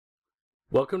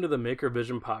Welcome to the Maker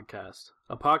Vision Podcast,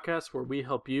 a podcast where we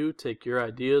help you take your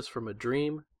ideas from a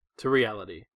dream to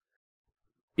reality.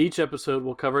 Each episode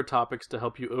will cover topics to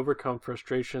help you overcome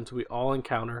frustrations we all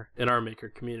encounter in our maker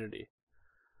community.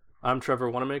 I'm Trevor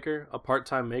Wanamaker, a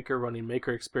part-time maker running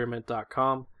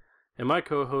MakerExperiment.com, and my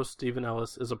co-host Stephen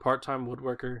Ellis is a part-time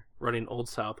woodworker running Old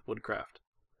South Woodcraft.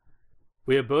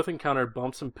 We have both encountered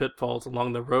bumps and pitfalls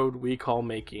along the road we call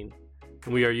making,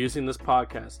 and we are using this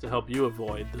podcast to help you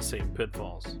avoid the same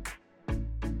pitfalls.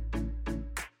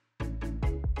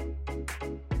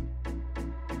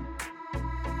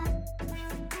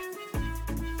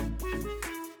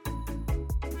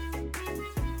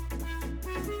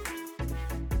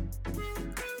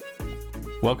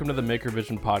 Welcome to the Maker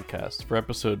Vision Podcast for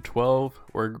episode 12,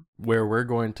 where we're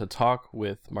going to talk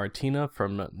with Martina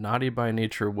from Naughty by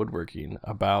Nature Woodworking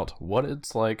about what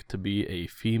it's like to be a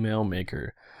female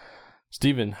maker.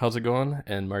 Steven, how's it going?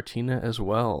 And Martina as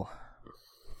well.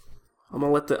 I'm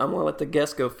gonna let the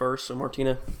guest go first. So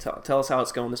Martina, tell us how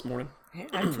it's going this morning. Hey,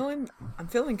 I'm feeling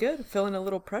good. I'm feeling a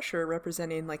little pressure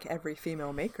representing like every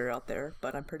female maker out there,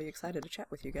 but I'm pretty excited to chat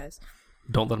with you guys.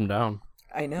 Don't let them down.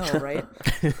 I know, right?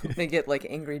 They get like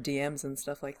angry DMs and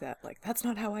stuff like that. Like, that's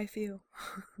not how I feel.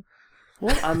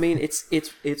 Well, I mean, it's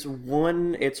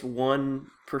one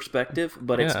perspective,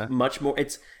 but it's much more.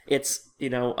 It's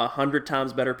 100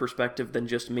 times better perspective than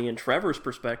just me and Trevor's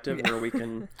perspective, where we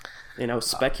can,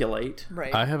 speculate.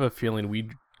 Right. I have a feeling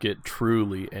we'd get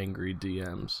truly angry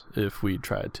DMs if we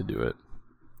tried to do it.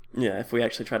 Yeah, if we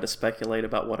actually tried to speculate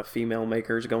about what a female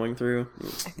maker is going through,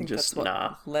 I think that's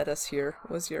what led us here.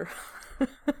 Was your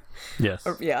yes.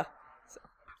 Yeah.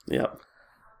 Yep.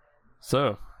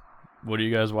 So, what are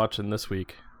you guys watching this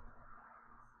week?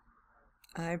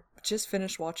 I just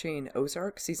finished watching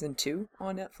Ozark season 2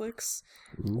 on Netflix.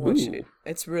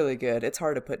 It's really good. It's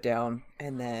hard to put down,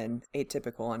 and then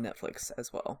Atypical on Netflix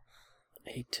as well.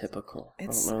 Atypical.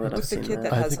 It's I don't know that with I've the seen kid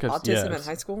that. that has autism in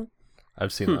high school.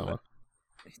 I've seen that one.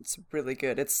 It's really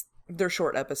good. They're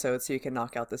short episodes, so you can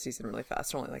knock out the season really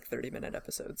fast. They're only like 30-minute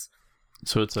episodes.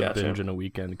 So it's a binge in a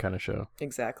weekend kind of show.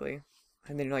 Exactly.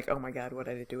 And then you're like, oh my god, what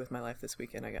did I do with my life this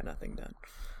weekend? I got nothing done.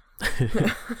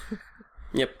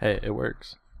 Yep. Hey, it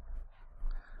works.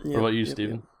 Yep, what about you,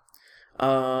 Steven?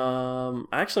 I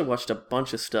actually watched a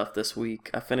bunch of stuff this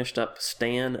week. I finished up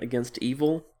Stan Against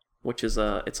Evil, which is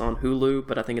it's on Hulu,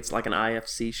 but I think it's like an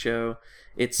IFC show.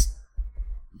 It's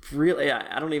really,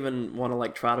 I don't even want to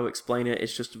try to explain it.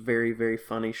 It's just a very, very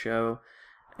funny show.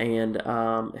 And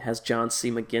it has John C.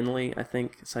 McGinley, I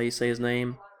think is how you say his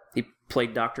name. He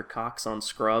played Dr. Cox on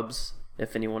Scrubs,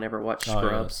 if anyone ever watched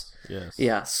Scrubs. Yes.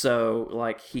 Yeah,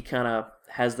 so he kind of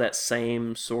has that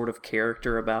same sort of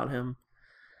character about him.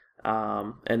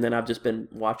 And then I've just been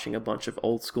watching a bunch of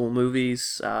old school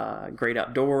movies. Great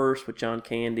Outdoors with John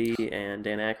Candy and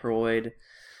Dan Aykroyd.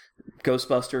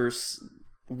 Ghostbusters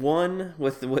 1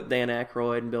 with Dan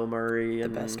Aykroyd and Bill Murray. The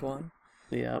best one.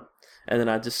 Yeah. And then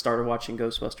I just started watching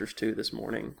Ghostbusters 2 this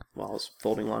morning while I was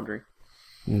folding laundry.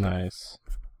 Nice.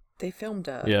 They filmed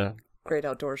Great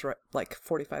Outdoors like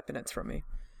 45 minutes from me.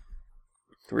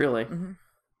 Really? Mm-hmm.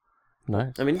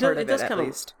 Nice. I mean, it does at kind of.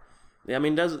 Least. Yeah, I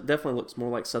mean, it definitely looks more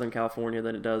like Southern California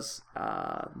than it does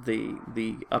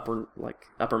the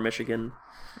upper Michigan,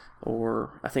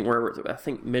 or I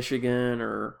think Michigan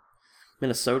or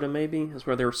Minnesota maybe is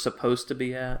where they were supposed to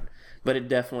be at, but it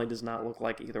definitely does not look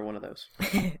like either one of those.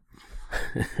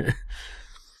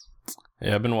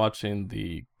 Yeah, I've been watching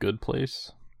The Good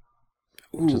Place,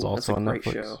 which is also on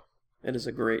Netflix. Show. It is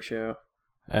a great show.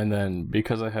 And then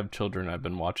because I have children, I've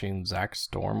been watching Zach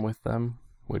Storm with them,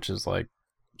 which is like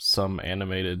some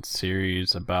animated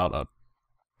series about a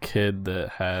kid that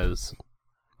has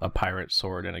a pirate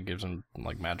sword and it gives him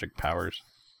like magic powers.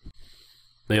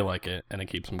 They like it and it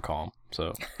keeps them calm,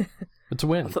 so it's a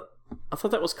win. I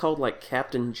thought that was called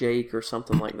Captain Jake or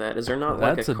something like that. Is there not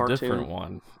like a cartoon? That's a different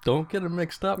one. Don't get them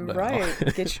mixed up now.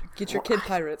 Right. Get your kid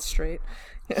pirates straight.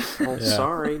 Oh, yeah.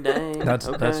 Sorry, dang. That's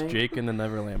Jake and the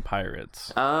Neverland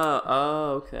Pirates.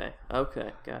 Oh,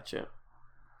 okay, gotcha.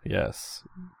 Yes,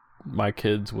 my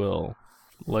kids will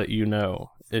let you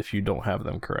know if you don't have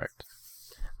them correct.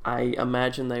 I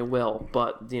imagine they will,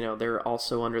 but they're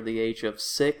also under the age of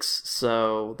 6,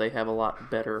 so they have a lot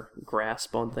better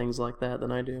grasp on things like that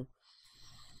than I do.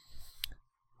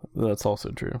 That's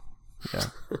also true. Yeah.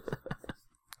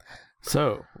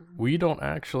 So, we don't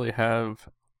actually have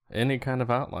any kind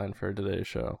of outline for today's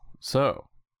show. So,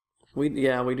 we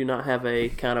do not have a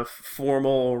kind of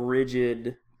formal,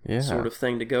 rigid sort of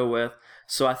thing to go with.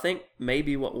 So I think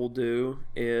maybe what we'll do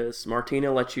is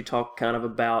Martina let you talk kind of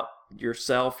about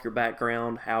yourself, your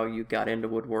background, how you got into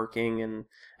woodworking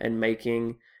and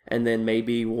making, and then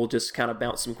maybe we'll just kind of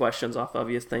bounce some questions off of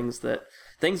you, things that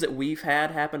we've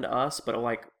had happen to us, but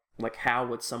like how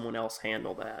would someone else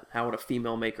handle that? How would a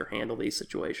female maker handle these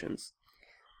situations?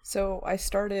 So I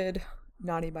started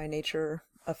Naughty by Nature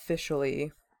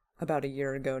officially about a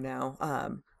year ago now.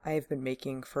 I have been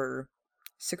making for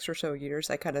 6 or so years.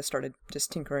 I kind of started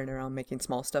just tinkering around making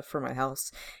small stuff for my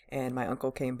house, and my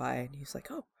uncle came by and he's like,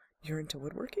 "Oh, you're into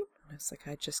woodworking?" And I was like,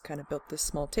 "I just kind of built this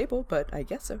small table, but I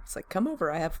guess so." It's like, "Come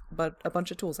over, I have a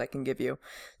bunch of tools I can give you."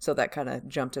 So that kind of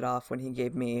jumped it off when he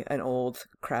gave me an old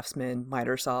Craftsman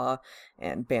miter saw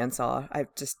and bandsaw.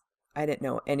 I didn't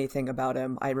know anything about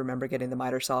him. I remember getting the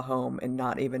miter saw home and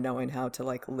not even knowing how to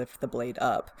like lift the blade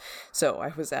up. So I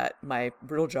was at my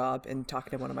real job and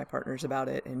talking to one of my partners about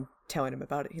it and telling him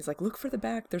about it. He's like, "Look for the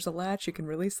back. There's a latch. You can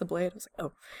release the blade." I was like,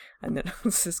 "Oh." And then it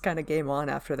was this kind of game on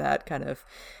after that, kind of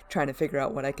trying to figure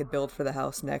out what I could build for the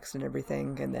house next and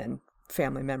everything. And then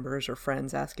family members or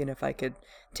friends asking if I could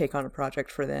take on a project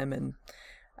for them. And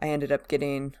I ended up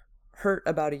getting hurt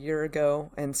about a year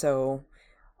ago. And so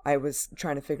I was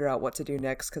trying to figure out what to do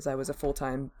next because I was a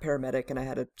full-time paramedic and I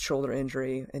had a shoulder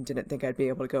injury and didn't think I'd be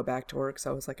able to go back to work.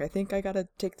 So I was like, I think I got to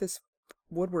take this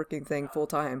woodworking thing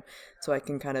full-time so I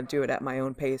can kind of do it at my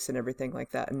own pace and everything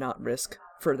like that and not risk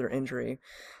further injury.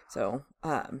 So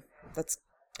that's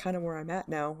kind of where I'm at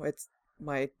now. It's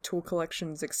my tool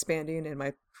collection's expanding and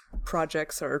my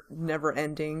projects are never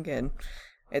ending, and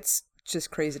it's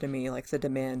just crazy to me, like the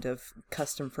demand of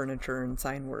custom furniture and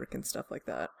sign work and stuff like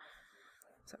that.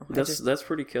 So that's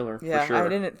pretty killer. Yeah, for sure. I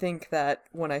didn't think that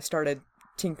when I started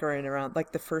tinkering around.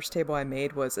 Like the first table I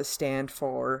made was a stand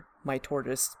for my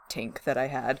tortoise tank that I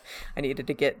had. I needed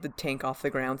to get the tank off the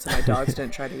ground so my dogs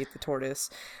didn't try to eat the tortoise.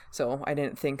 So I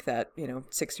didn't think that,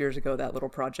 6 years ago that little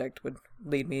project would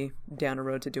lead me down a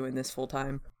road to doing this full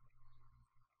time.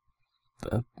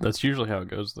 That's usually how it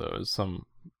goes, though, is some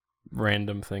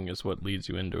random thing is what leads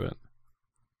you into it.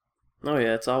 Oh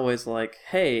yeah, it's always like,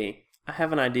 hey, I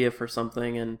have an idea for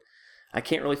something and I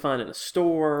can't really find it in a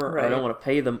store. Right. Or I don't want to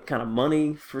pay the kind of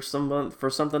money for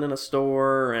something in a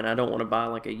store, and I don't want to buy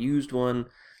like a used one.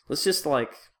 Let's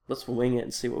wing it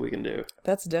and see what we can do.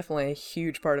 That's definitely a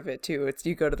huge part of it too. It's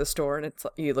you go to the store and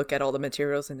you look at all the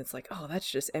materials and it's like, oh,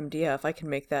 that's just MDF. I can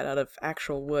make that out of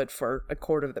actual wood for a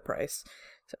quarter of the price.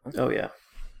 So. Oh yeah.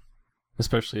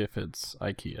 Especially if it's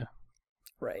IKEA.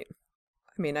 Right.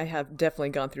 I mean, I have definitely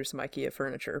gone through some IKEA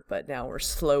furniture, but now we're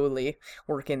slowly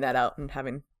working that out and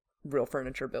having real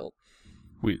furniture built.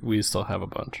 We still have a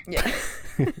bunch. Yeah.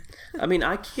 I mean,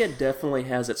 IKEA definitely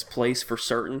has its place for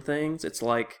certain things. It's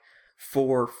like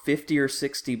for $50 or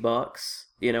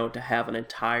 $60, to have an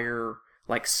entire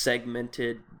like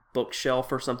segmented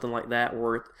bookshelf or something like that,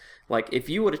 where like if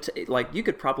you would you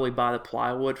could probably buy the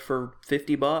plywood for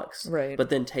 $50, right? But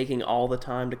then taking all the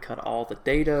time to cut all the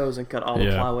dados and cut all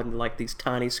the plywood into like these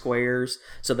tiny squares,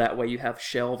 so that way you have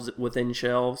shelves within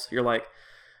shelves. You're like,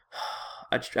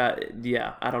 I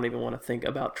don't even want to think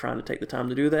about trying to take the time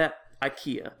to do that.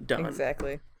 IKEA, done.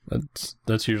 Exactly.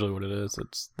 That's usually what it is.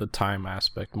 It's the time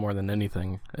aspect more than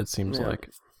anything, it seems like.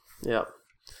 Yeah.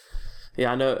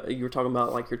 Yeah, I know you were talking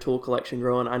about like your tool collection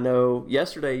growing. I know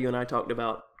yesterday you and I talked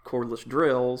about cordless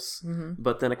drills,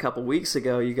 but then a couple weeks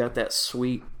ago you got that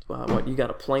sweet, you got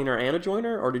a planer and a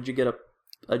joiner, or did you get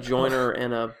a joiner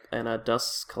and a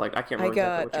dust collect? I can't remember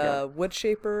exactly what you got. I got a wood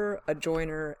shaper, a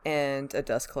joiner, and a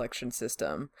dust collection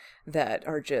system that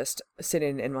are just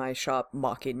sitting in my shop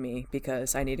mocking me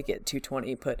because I need to get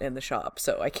 220 put in the shop,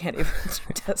 so I can't even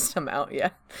test them out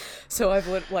yet. So I've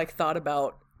thought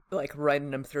about like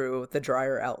running them through the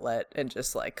dryer outlet and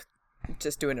just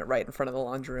doing it right in front of the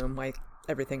laundry room, like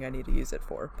everything I need to use it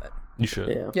for. But you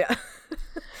should. Yeah.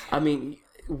 I mean,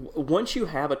 once you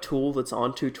have a tool that's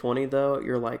on 220 though,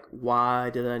 you're like,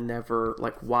 why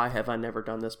have I never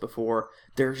done this before?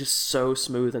 They're just so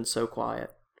smooth and so quiet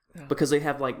because they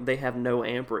have no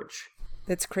amperage.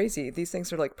 It's crazy. These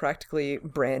things are like practically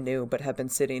brand new, but have been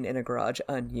sitting in a garage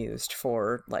unused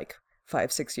for like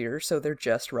 5-6 years. So they're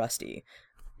just rusty.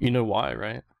 You know why,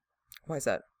 right? Why is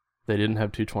that? They didn't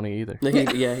have 220 either.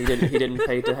 He didn't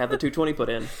pay to have the 220 put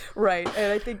in. Right,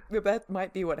 and I think that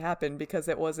might be what happened because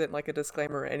it wasn't like a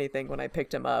disclaimer or anything when I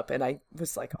picked him up, and I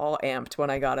was like all amped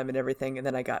when I got him and everything, and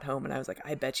then I got home and I was like,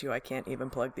 I bet you I can't even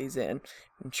plug these in.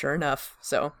 And sure enough,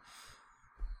 so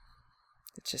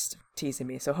it's just teasing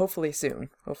me. So hopefully soon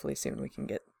we can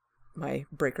get my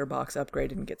breaker box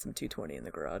upgraded and get some 220 in the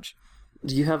garage.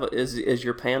 Do you have is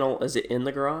your panel, is it in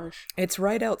the garage? It's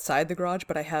right outside the garage,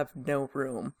 but I have no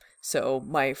room. So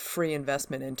my free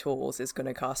investment in tools is going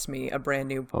to cost me a brand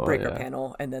new breaker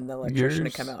panel and then the electrician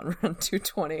to come out and run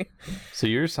 220. So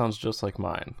yours sounds just like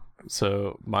mine.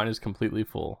 So mine is completely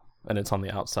full, and it's on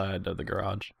the outside of the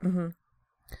garage. Mm-hmm.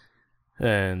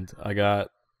 And I got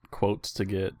quotes to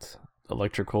get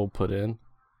electrical put in,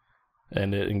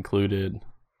 and it included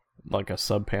like a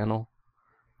sub panel,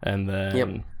 and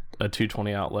then a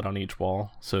 220 outlet on each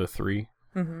wall, so 3,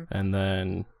 and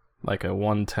then like a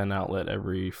 110 outlet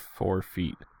every 4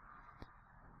 feet,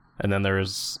 and then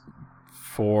there's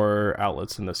 4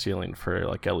 outlets in the ceiling for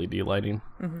like LED lighting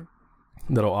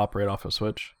that'll operate off a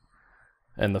switch.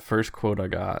 And the first quote I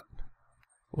got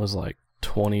was like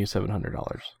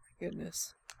 $2,700.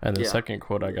 Goodness. And the second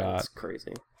quote I got That's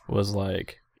crazy. was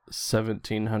like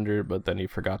 $1,700, but then he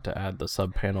forgot to add the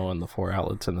sub panel and the 4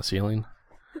 outlets in the ceiling.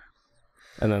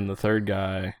 And then the third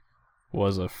guy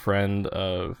was a friend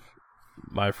of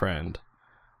my friend,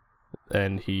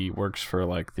 and he works for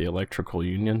like the electrical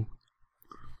union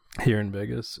here in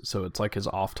Vegas, so it's like his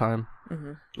off time.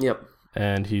 Yep.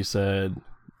 And he said,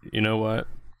 "You know what?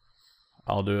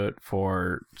 I'll do it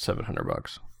for $700."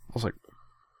 I was like,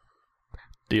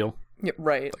 "Deal." Yep,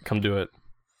 right. Like, come do it.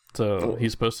 So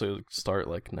he's supposed to start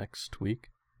like next week.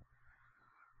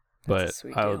 That's a But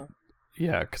sweet deal.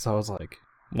 because I was like,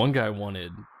 one guy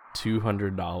wanted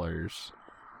 $200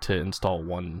 to install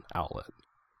 1 outlet.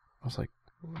 I was like,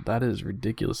 that is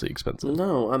ridiculously expensive.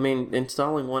 No, I mean,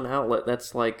 installing 1 outlet,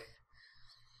 that's like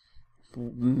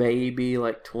maybe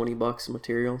like $20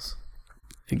 materials.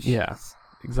 Yeah,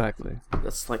 exactly.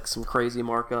 That's like some crazy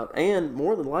markup. And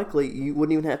more than likely, you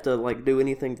wouldn't even have to like do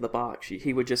anything to the box.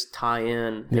 He would just tie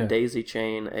in and daisy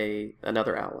chain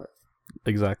another outlet.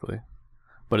 Exactly.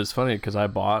 But it's funny because I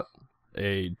bought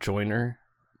a joiner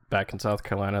back in South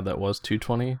Carolina that was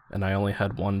 220, and I only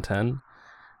had 110.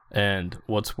 And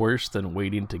what's worse than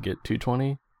waiting to get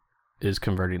 220 is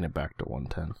converting it back to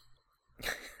 110.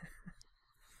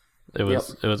 It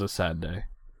was a sad day.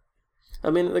 I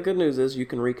mean, the good news is you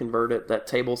can reconvert it. That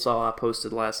table saw I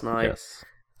posted last night, Yes.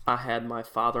 I had my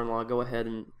father-in-law go ahead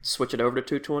and switch it over to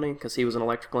 220 because he was an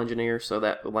electrical engineer, so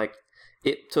that like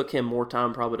it took him more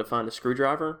time probably to find a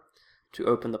screwdriver to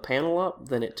open the panel up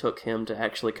than it took him to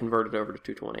actually convert it over to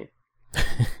 220.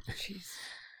 Jeez.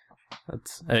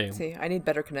 Hey, See, I need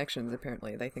better connections,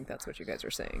 apparently. I think that's what you guys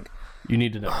are saying. you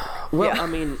need to know. Well, Yeah. I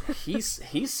mean, he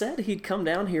said he'd come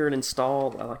down here and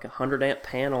install like a 100 amp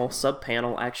panel, sub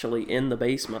panel, actually in the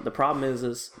basement. The problem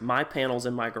is my panel's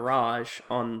in my garage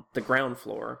on the ground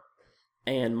floor,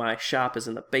 and my shop is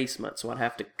in the basement. So I'd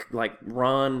have to like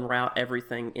route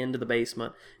everything into the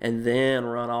basement, and then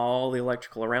run all the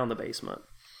electrical around the basement.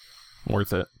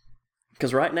 Worth it.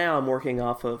 Because right now I'm working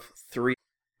off of 3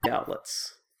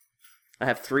 outlets. I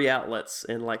have 3 outlets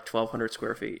in like 1,200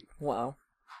 square feet. Wow.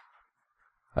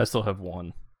 I still have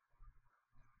 1.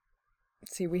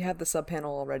 See, we have the sub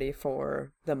panel already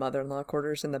for the mother-in-law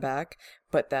quarters in the back,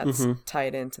 but that's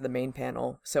tied into the main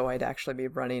panel, so I'd actually be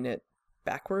running it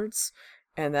backwards,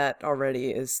 and that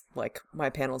already is like my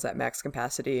panel's at max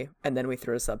capacity, and then we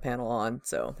throw a sub panel on,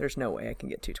 so there's no way I can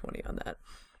get 220 on that.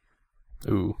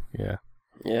 Ooh, yeah.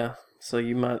 Yeah, so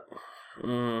you might.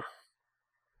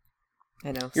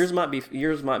 I know. Yours might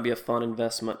be a fun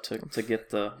investment to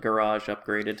get the garage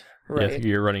upgraded. Right. Yeah,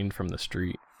 you're running from the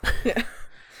street. Yeah.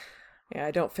 Yeah,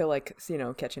 I don't feel like,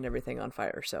 catching everything on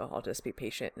fire, so I'll just be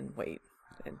patient and wait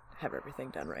and have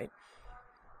everything done right.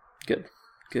 Good.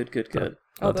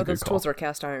 Although those tools are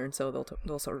cast iron, so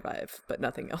they'll survive, but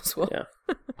nothing else will. Yeah.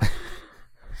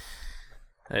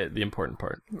 Hey, the important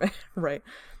part. Right.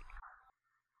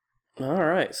 All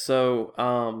right. So,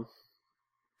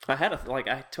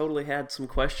 I totally had some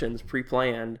questions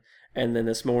pre-planned, and then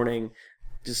this morning,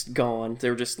 just gone. They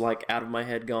were just like out of my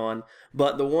head, gone.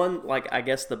 But the one, like, I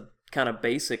guess the kind of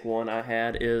basic one I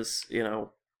had is,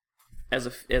 as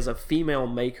a female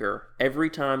maker, every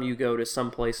time you go to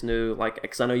someplace new, like,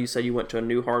 because I know you said you went to a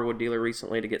new hardwood dealer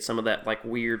recently to get some of that like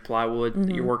weird plywood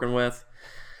that you're working with,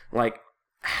 like,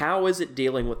 how is it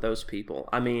dealing with those people?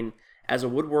 I mean, as a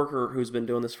woodworker who's been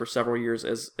doing this for several years,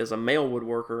 as a male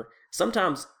woodworker,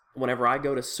 sometimes whenever I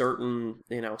go to certain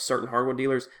hardwood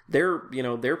dealers, they're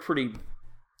pretty,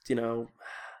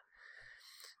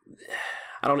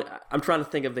 I'm trying to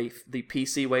think of the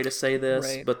PC way to say this,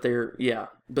 Right. but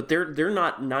they're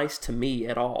not nice to me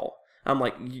at all. I'm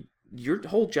like, your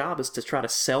whole job is to try to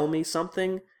sell me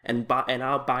something and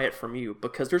I'll buy it from you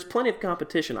because there's plenty of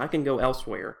competition. I can go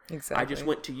elsewhere. Exactly. I just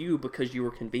went to you because you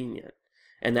were convenient.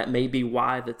 And that may be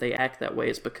why that they act that way,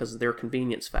 is because of their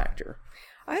convenience factor.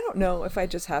 I don't know if I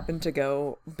just happened to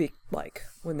go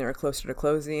when they were closer to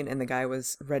closing and the guy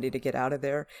was ready to get out of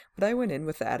there, but I went in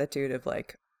with the attitude of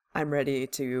like, I'm ready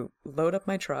to load up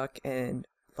my truck and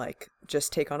like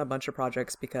just take on a bunch of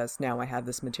projects because now I have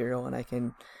this material and I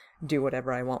can do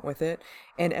whatever I want with it.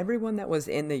 And everyone that was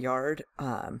in the yard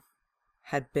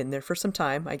had been there for some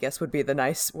time, I guess would be the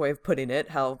nice way of putting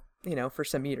it. How, for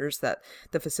some years that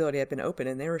the facility had been open,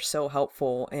 and they were so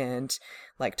helpful and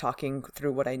like talking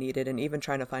through what I needed and even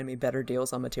trying to find me better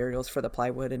deals on materials for the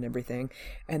plywood and everything.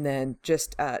 And then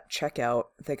just at checkout,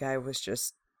 the guy was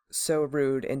just so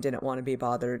rude and didn't want to be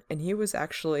bothered. And he was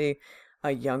actually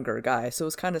a younger guy. So it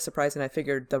was kind of surprising. I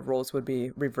figured the roles would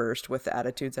be reversed with the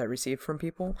attitudes I received from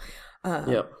people.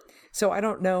 Yep. So I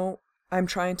don't know. I'm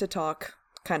trying to talk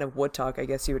kind of wood talk, I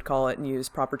guess you would call it, and use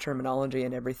proper terminology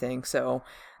and everything. So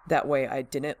that way I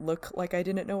didn't look like I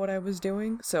didn't know what I was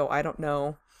doing. So I don't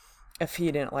know if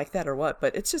he didn't like that or what,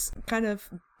 but it's just kind of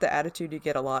the attitude you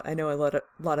get a lot. I know a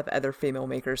lot of other female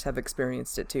makers have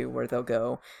experienced it too, where they'll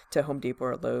go to Home Depot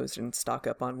or Lowe's and stock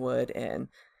up on wood, and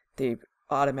they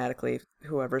automatically,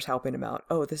 whoever's helping them out,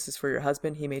 oh, this is for your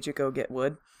husband, he made you go get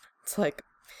wood. It's like,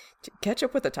 catch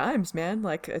up with the times, man.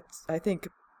 Like, I think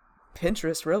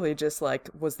Pinterest really just like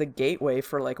was the gateway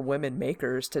for like women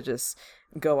makers to just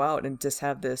go out and just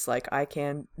have this like I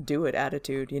can do it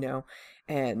attitude,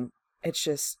 and it's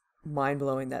just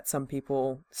mind-blowing that some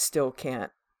people still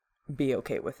can't be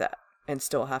okay with that and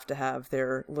still have to have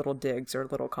their little digs or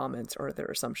little comments or their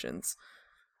assumptions.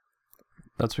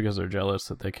 That's because they're jealous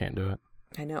that they can't do it.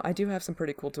 I know. I do have some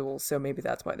pretty cool tools, so maybe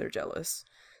that's why they're jealous.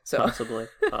 So Possibly.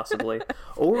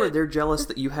 Or they're jealous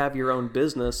that you have your own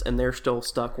business and they're still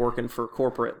stuck working for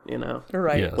corporate,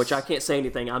 Right. Yes. Which I can't say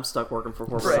anything. I'm stuck working for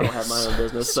corporate. I don't have my own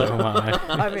business. So am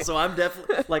I. So I'm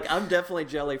definitely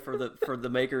jelly for the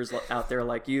makers out there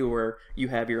like you, where you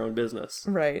have your own business.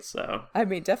 Right. So I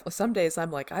mean, definitely some days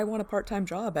I'm like, I want a part-time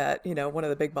job at, one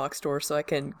of the big box stores so I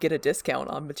can get a discount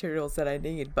on materials that I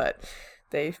need, but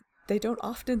they don't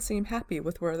often seem happy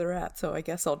with where they're at. So I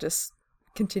guess I'll just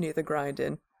continue the grind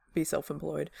and be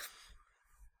self-employed.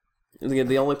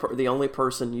 the only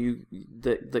person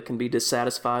that can be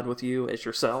dissatisfied with you is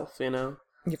yourself.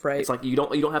 Right. It's like you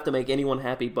don't have to make anyone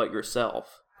happy but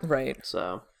yourself. Right.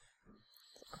 So.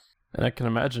 And I can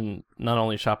imagine not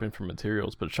only shopping for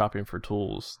materials, but shopping for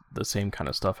tools, the same kind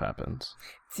of stuff happens.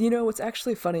 It's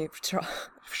actually funny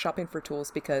shopping for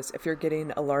tools, because if you're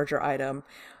getting a larger item,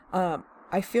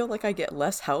 I feel like I get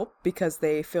less help because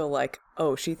they feel like,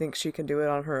 oh, she thinks she can do it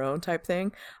on her own type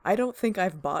thing. I don't think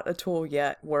I've bought a tool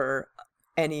yet where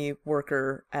any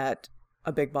worker at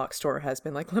a big box store has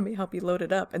been like, let me help you load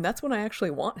it up. And that's when I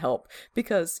actually want help,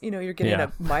 because, you're getting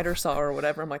a miter saw or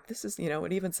whatever. I'm like, this is,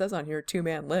 it even says on here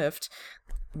 2-man lift.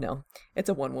 No, it's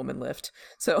a 1-woman lift.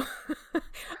 So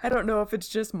I don't know if it's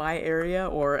just my area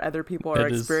or other people are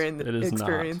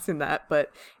experiencing that,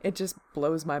 but it just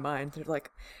blows my mind. They're like,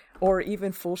 or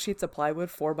even full sheets of plywood,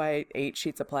 4x8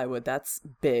 sheets of plywood. That's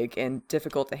big and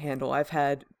difficult to handle. I've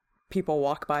had people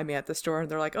walk by me at the store and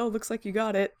they're like, oh, looks like you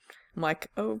got it. I'm like,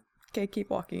 oh, okay, keep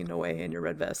walking away in your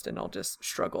red vest and I'll just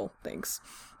struggle. Thanks.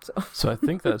 So I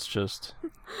think that's just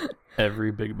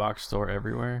every big box store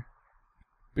everywhere.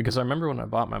 Because I remember when I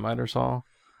bought my miter saw,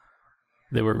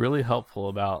 they were really helpful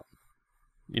about,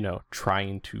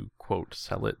 trying to, quote,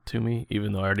 sell it to me,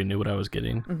 even though I already knew what I was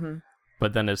getting. Mm-hmm.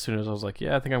 But then as soon as I was like,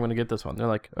 yeah, I think I'm going to get this one, they're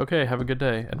like, okay, have a good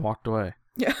day, and walked away.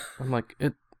 Yeah. I'm like,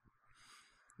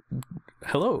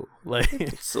 hello.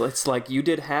 Like, so it's like, you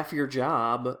did half your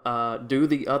job, do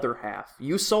the other half.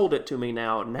 You sold it to me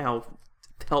now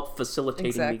help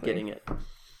facilitating me getting it.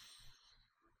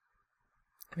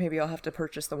 Maybe I'll have to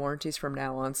purchase the warranties from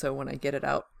now on, so when I get it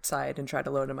outside and try to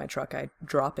load in my truck, I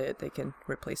drop it, they can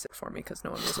replace it for me, because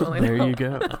no one was willing to There help. you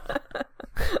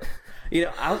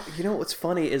go. What's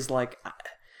funny is, like,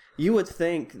 you would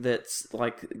think that,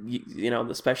 like,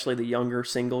 especially the younger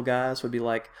single guys would be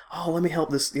like, oh, let me help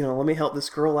this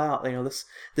girl out,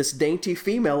 this dainty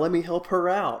female, let me help her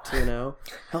out,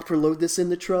 help her load this in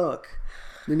the truck.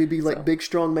 Let me be like big,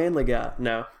 strong, manly guy.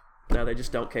 No, they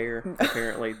just don't care.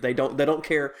 Apparently, they don't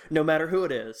care no matter who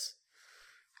it is.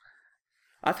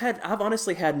 I've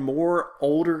honestly had more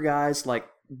older guys, like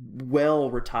well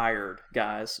retired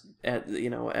guys at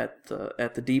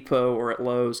the depot or at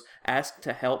Lowe's, ask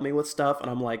to help me with stuff, and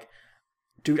I'm like,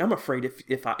 dude, I'm afraid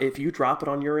if you drop it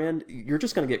on your end, you're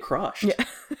just gonna get crushed. Yeah.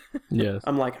 Yes.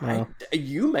 I'm like,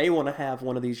 you may want to have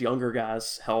one of these younger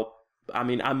guys help. I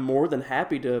mean, I'm more than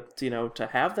happy to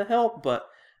have the help, but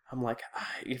I'm like,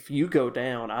 if you go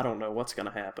down, I don't know what's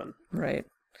gonna happen. Right.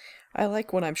 I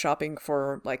like when I'm shopping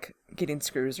for, like, getting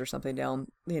screws or something down,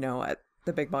 at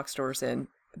the big box stores, and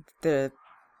the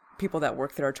people that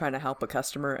work there are trying to help a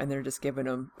customer and they're just giving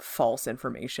them false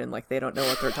information, like they don't know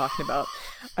what they're talking about.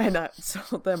 And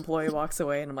so the employee walks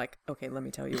away and I'm like, okay, let me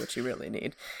tell you what you really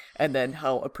need. And then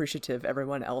how appreciative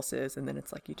everyone else is. And then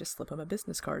it's like, you just slip them a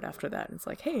business card after that. And it's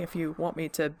like, hey, if you want me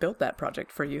to build that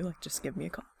project for you, like just give me a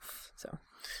call. So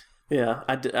yeah,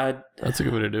 that's a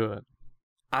good way to do it.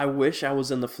 I wish I was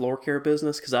in the floor care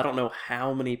business, because I don't know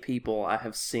how many people I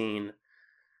have seen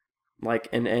like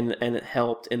and it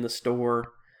helped in the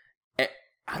store.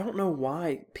 I don't know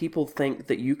why people think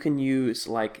that you can use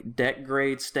like deck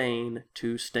grade stain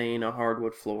to stain a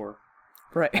hardwood floor.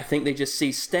 Right. I think they just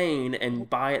see stain and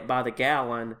buy it by the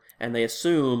gallon, and they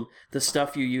assume the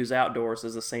stuff you use outdoors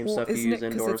is the same stuff you use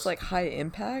indoors. Because it's like high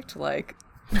impact, like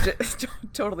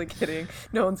totally kidding.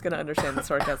 No one's gonna understand the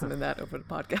sarcasm in that over the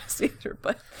podcast either.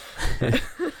 But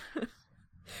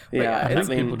yeah, I think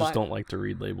people just don't like to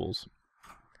read labels.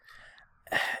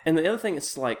 And the other thing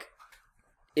is like,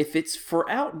 if it's for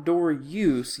outdoor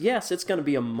use, yes, it's going to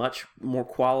be a much more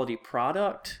quality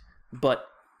product, but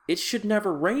it should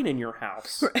never rain in your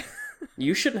house.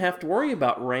 You shouldn't have to worry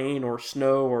about rain or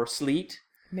snow or sleet.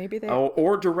 Maybe they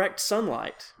or direct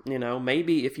sunlight. You know,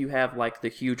 maybe if you have like the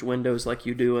huge windows like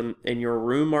you do in your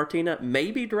room, Martina,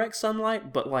 maybe direct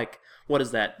sunlight, but like, what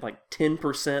is that? Like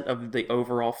 10% of the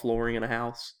overall flooring in a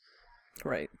house?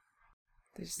 Right.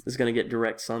 Is going to get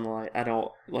direct sunlight. I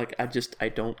don't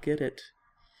get it.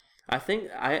 I think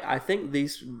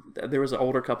there was an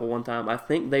older couple one time. I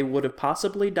think they would have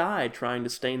possibly died trying to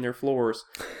stain their floors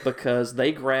because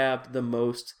they grabbed the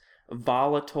most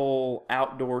volatile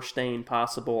outdoor stain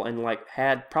possible and like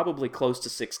had probably close to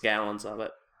 6 gallons of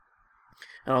it.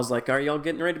 And I was like, "Are y'all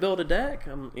getting ready to build a deck?"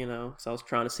 So I was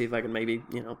trying to see if I could maybe,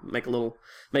 make a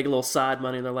little side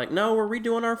money. And they're like, "No, we're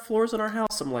redoing our floors in our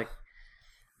house." I'm like,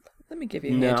 "Let me give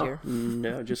you a hand here."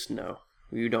 No, just no.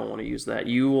 You don't want to use that.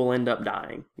 You will end up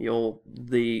dying. You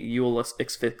will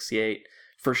asphyxiate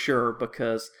for sure,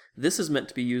 because this is meant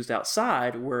to be used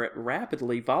outside where it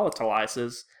rapidly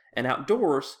volatilizes, and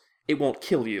outdoors it won't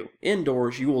kill you.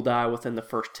 Indoors you will die within the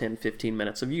first 10-15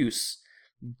 minutes of use.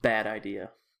 Bad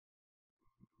idea.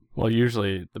 Well,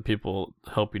 usually the people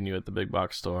helping you at the big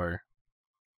box store,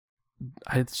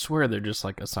 I swear they're just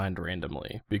like assigned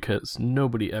randomly, because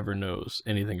nobody ever knows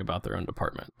anything about their own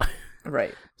department.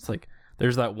 Right. It's like,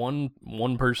 there's that one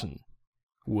person,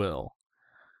 Will,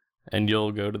 and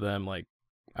you'll go to them. Like,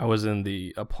 I was in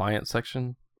the appliance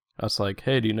section. I was like,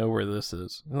 "Hey, do you know where this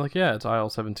is?" And they're like, "Yeah, it's aisle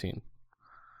 17.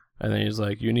 And then he's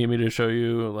like, "You need me to show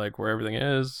you like where everything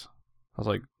is?" I was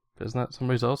like, "Isn't that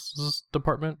somebody else's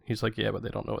department?" He's like, "Yeah, but they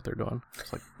don't know what they're doing."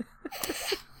 It's like,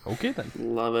 okay then.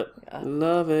 Love it. Yeah.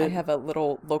 Love it. I have a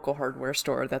little local hardware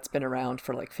store that's been around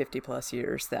for like 50 plus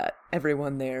years, that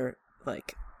everyone there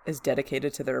like is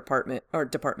dedicated to their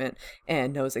department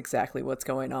and knows exactly what's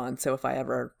going on. So if I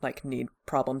ever like need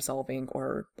problem solving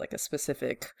or like a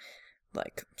specific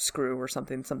like screw or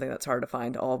something that's hard to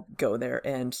find, I'll go there.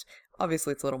 And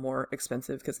obviously it's a little more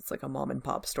expensive because it's like a mom and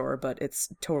pop store, but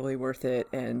it's totally worth it.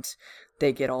 And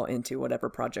they get all into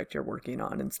whatever project you're working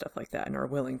on and stuff like that, and are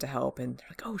willing to help. And they're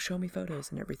like, "Oh, show me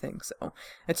photos and everything." So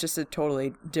it's just a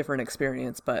totally different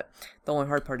experience. But the only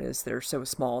hard part is they're so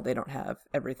small, they don't have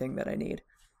everything that I need.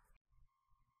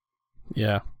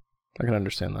 Yeah, I can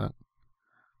understand that.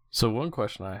 So one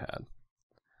question I had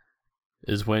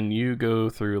is, when you go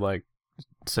through, like,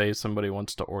 say somebody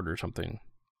wants to order something,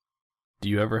 do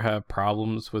you ever have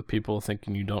problems with people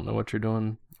thinking you don't know what you're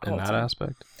doing in that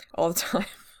aspect? All the time.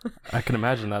 I can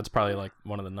imagine that's probably like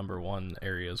one of the number one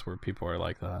areas where people are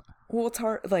like that. Well, it's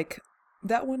hard. Like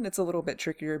that one, it's a little bit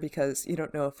trickier because you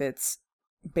don't know if it's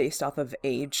based off of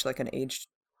age, like an age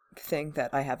thing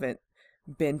that I haven't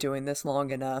been doing this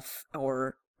long enough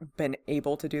or been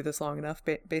able to do this long enough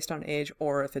based on age,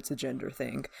 or if it's a gender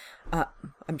thing.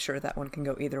 I'm sure that one can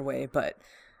go either way, but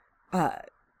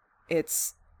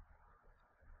it's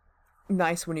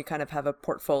nice when you kind of have a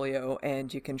portfolio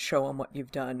and you can show them what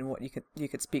you've done and what you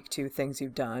could speak to things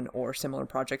you've done or similar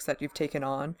projects that you've taken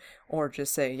on, or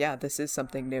just say, yeah, this is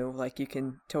something new. Like, you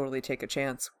can totally take a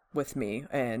chance with me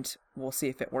and we'll see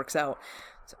if it works out.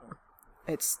 So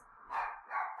it's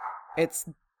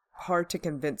hard to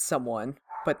convince someone,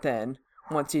 but then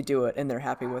once you do it and they're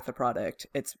happy with the product,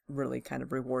 it's really kind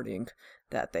of rewarding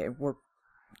that they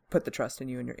put the trust in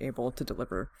you and you're able to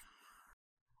deliver.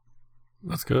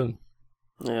 That's good.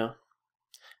 Yeah.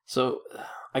 So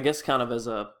I guess kind of as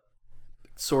a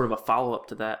sort of a follow-up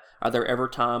to that, are there ever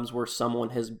times where someone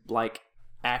has like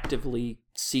actively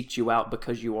seeked you out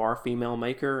because you are a female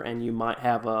maker and you might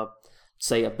have a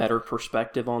better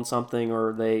perspective on something,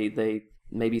 or they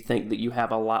maybe think that you have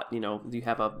a lot, you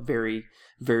have a very,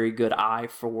 very good eye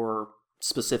for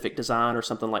specific design or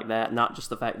something like that. Not just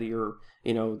the fact that you're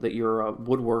a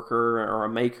woodworker or a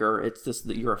maker. It's just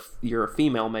that you're a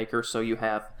female maker, so you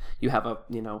have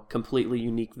a completely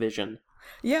unique vision.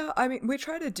 Yeah, I mean, we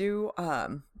try to do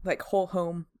like whole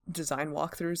home design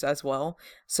walkthroughs as well.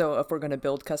 So if we're going to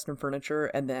build custom furniture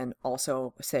and then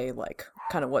also say like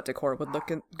kind of what decor would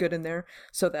look good in there,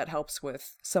 so that helps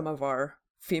with some of our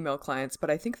female clients, but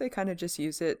I think they kind of just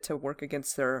use it to work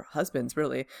against their husbands,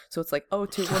 really. So it's like, oh,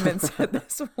 two women said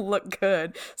this will look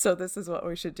good, so this is what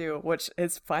we should do, which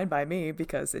is fine by me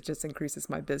because it just increases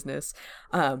my business.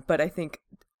 But I think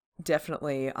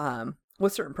definitely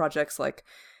with certain projects, like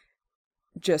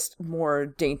just more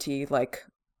dainty, like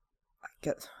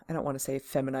I don't want to say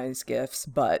feminized gifts,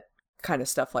 but kind of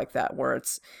stuff like that, where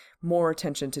it's more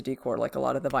attention to decor, like a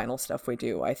lot of the vinyl stuff we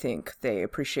do. I think they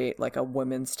appreciate like a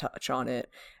women's touch on it.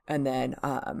 And then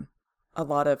a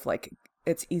lot of like,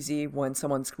 it's easy when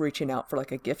someone's reaching out for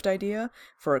like a gift idea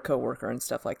for a coworker and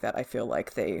stuff like that. I feel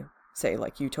like they say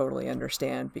like, you totally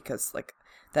understand, because like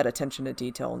that attention to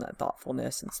detail and that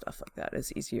thoughtfulness and stuff like that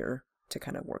is easier to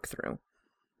kind of work through.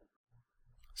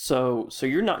 So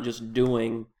you're not just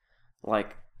doing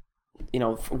like,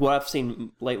 what I've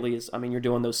seen lately is, I mean, you're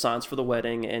doing those signs for the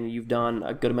wedding and you've done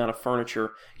a good amount of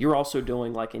furniture. You're also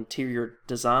doing like interior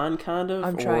design kind of?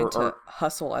 I'm trying to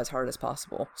hustle as hard as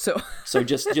possible. So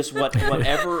just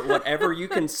whatever you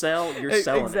can sell, you're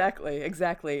selling.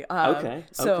 Exactly. Okay.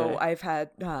 So I've had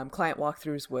client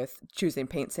walkthroughs with choosing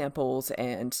paint samples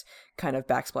and kind of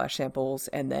backsplash samples.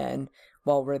 And then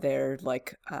while we're there,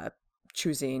 like,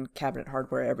 choosing cabinet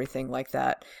hardware, everything like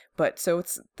that. But so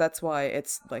that's why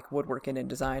it's like woodworking and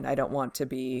design. I don't want to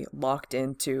be locked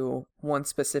into one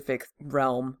specific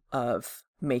realm of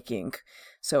making.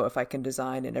 So if I can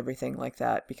design and everything like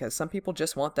that, because some people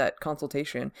just want that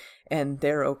consultation and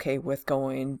they're okay with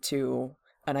going to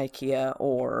an IKEA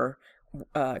or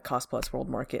Cost Plus World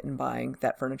Market and buying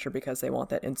that furniture because they want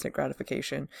that instant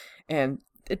gratification. And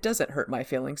it doesn't hurt my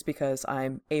feelings because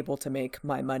I'm able to make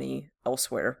my money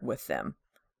elsewhere with them.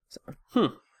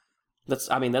 So. That's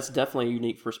definitely a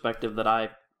unique perspective that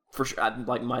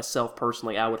like myself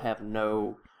personally, I would have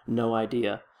no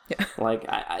idea. Yeah. Like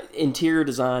interior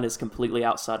design is completely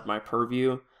outside my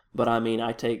purview, but I mean,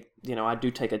 I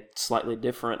do take a slightly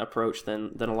different approach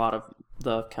than a lot of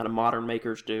the kind of modern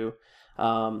makers do,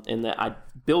 in that I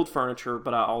build furniture,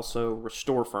 but I also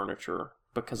restore furniture,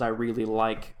 because I really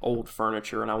like old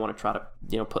furniture and I want to try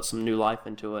to, put some new life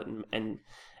into it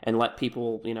and let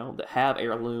people, that have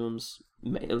heirlooms,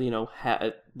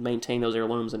 maintain those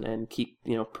heirlooms and keep,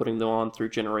 putting them on through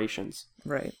generations.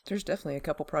 Right. There's definitely a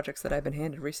couple projects that I've been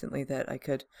handed recently that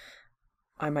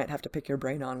I might have to pick your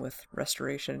brain on with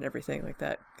restoration and everything like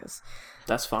that. Cause,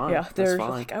 that's fine. Yeah, they're fine.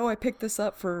 like, oh, I picked this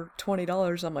up for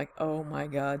 $20. I'm like, oh my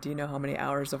God, do you know how many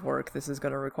hours of work this is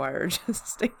going to require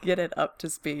just to get it up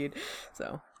to speed?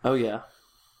 So. Oh yeah.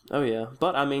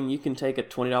 But I mean, you can take a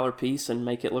 $20 piece and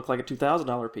make it look like a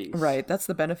 $2,000 piece. Right. That's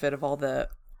the benefit of all the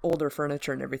older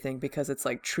furniture and everything, because it's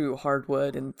like true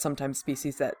hardwood and sometimes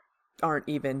species that aren't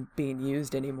even being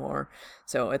used anymore.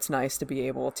 So it's nice to be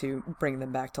able to bring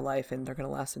them back to life, and they're going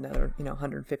to last another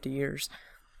 150 years.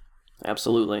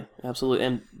 Absolutely.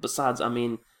 And besides, I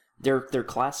mean, they're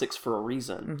classics for a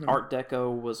reason. Mm-hmm. Art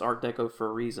Deco was Art Deco for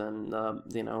a reason.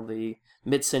 The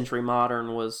mid-century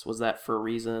modern was that for a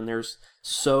reason. There's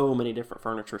so many different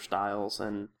furniture styles,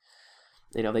 and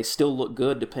they still look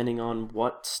good depending on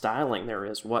what styling there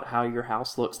is, how your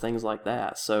house looks, things like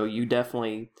that. So you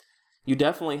definitely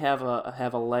have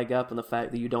a leg up in the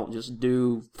fact that you don't just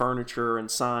do furniture and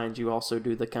signs. You also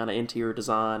do the kind of interior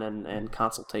design and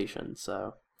consultation.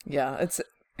 So yeah,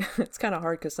 it's kind of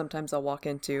hard because sometimes I'll walk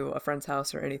into a friend's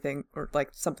house or anything or like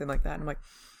something like that, and I'm like,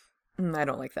 I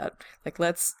don't like that. Like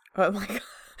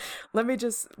let me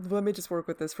just work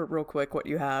with this for real quick, what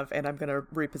you have, and I'm gonna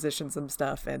reposition some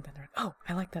stuff, and then they're like, oh,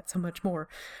 I like that so much more.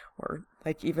 Or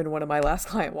like even one of my last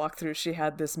client walkthroughs, she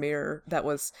had this mirror that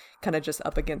was kind of just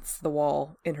up against the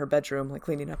wall in her bedroom, like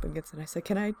leaning up against it. And I said,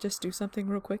 can I just do something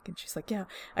real quick? And she's like, yeah.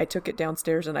 I took it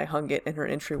downstairs and I hung it in her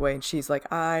entryway, and she's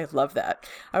like, I love that.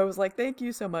 I was like, thank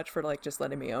you so much for like just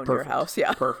letting me own your house.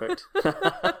 Yeah. Perfect.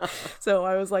 So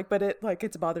I was like, but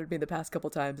it's bothered me the past couple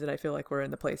times, and I feel like we're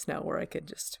in the place now where I could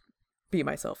just be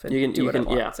myself and do what I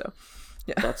want. Yeah. So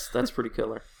yeah. That's pretty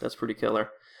killer. That's pretty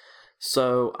killer.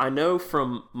 So I know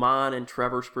from mine and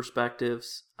Trevor's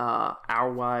perspectives,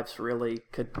 our wives really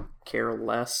could care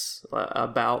less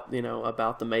about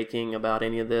the making, about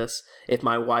any of this. If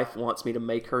my wife wants me to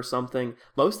make her something,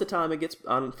 most of the time it gets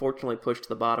unfortunately pushed to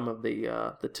the bottom of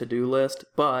the to-do list.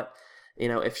 But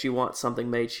if she wants something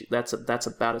made, that's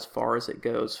about as far as it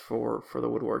goes for the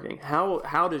woodworking.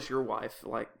 How does your wife,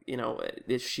 like,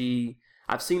 is she?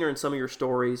 I've seen her in some of your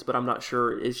stories, but I'm not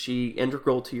sure. Is she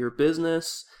integral to your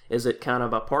business? Is it kind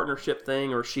of a partnership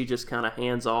thing, or is she just kind of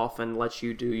hands off and lets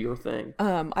you do your thing?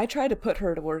 I try to put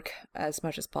her to work as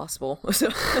much as possible. So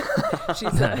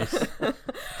she's Nice.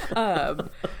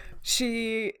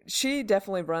 she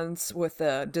definitely runs with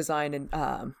the design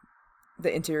and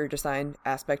the interior design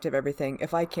aspect of everything.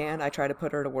 If I can, I try to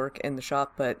put her to work in the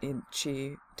shop, but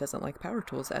she doesn't like power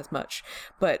tools as much.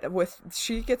 But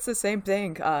she gets the same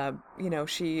thing.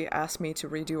 She asked me to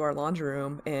redo our laundry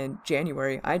room in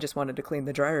January. I just wanted to clean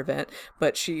the dryer vent,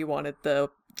 but she wanted the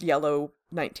yellow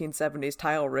 1970s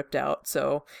tile ripped out,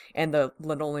 and the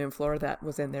linoleum floor that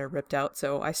was in there ripped out.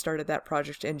 So I started that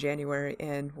project in January,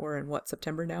 and we're in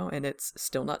September now, and it's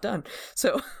still not done.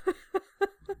 So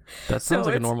That sounds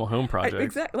like a normal home project.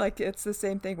 Exactly. Like, it's the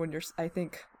same thing when I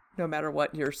think no matter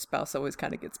what, your spouse always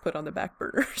kind of gets put on the back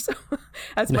burner. So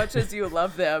as much as you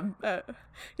love them,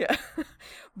 yeah.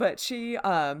 But she,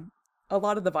 a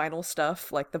lot of the vinyl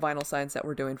stuff, like the vinyl signs that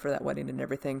we're doing for that wedding and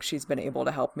everything, she's been able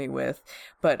to help me with.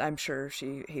 But I'm sure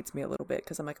she hates me a little bit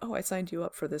because I'm like, oh, I signed you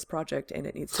up for this project and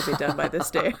it needs to be done by this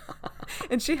day.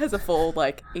 And she has a full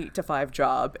 8 to 5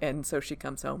 job. And so she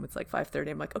comes home, it's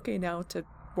 5:30. I'm like, okay, now to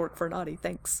work for Naughty.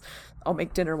 Thanks. I'll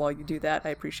make dinner while you do that. I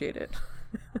appreciate it.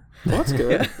 Well, that's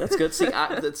good. That's good.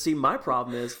 See, my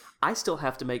problem is I still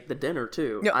have to make the dinner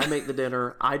too. Yep. I make the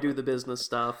dinner. I do the business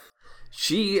stuff.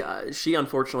 She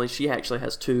unfortunately, she actually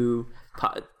has 2,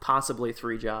 possibly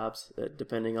 3 jobs,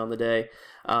 depending on the day.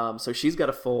 So she's got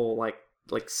a full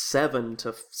like 7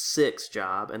 to 6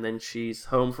 job, and then she's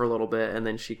home for a little bit, and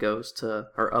then she goes to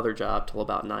her other job till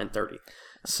about 9:30.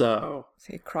 So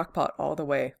see, crockpot all the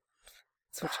way.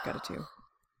 That's what you gotta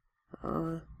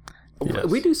do. Yes.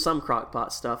 We do some crock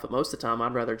pot stuff, but most of the time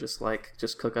I'd rather just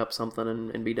cook up something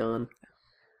and be done.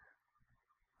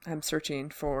 I'm searching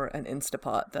for an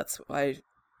Instapot.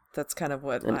 That's kind of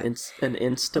what an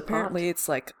Instapot. Apparently, it's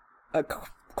like a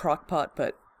crock pot,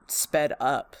 but sped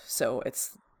up. So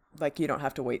it's like you don't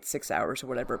have to wait 6 hours or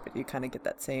whatever, but you kind of get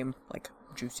that same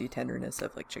juicy tenderness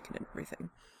of chicken and everything.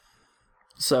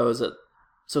 So is it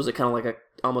kind of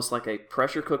almost like a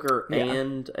pressure cooker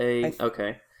and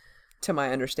okay. To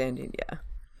my understanding, yeah.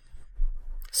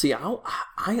 See,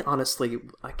 I honestly,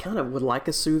 I kind of would like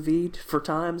a sous vide for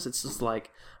times. It's just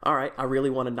all right, I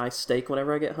really want a nice steak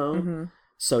whenever I get home. Mm-hmm.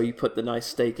 So you put the nice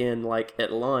steak in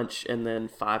at lunch, and then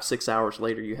 5-6 hours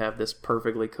later you have this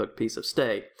perfectly cooked piece of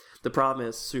steak. The problem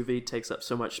is sous vide takes up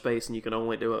so much space, and you can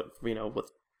only do it,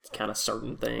 with kind of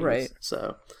certain things. Right.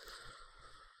 So.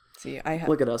 See,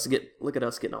 look at us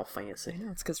getting all fancy. I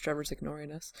know, it's because Trevor's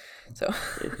ignoring us. So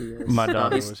he is. My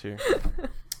daughter was here.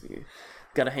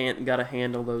 Gotta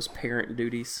handle those parent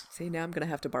duties. See, now I'm gonna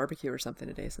have to barbecue or something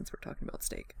today since we're talking about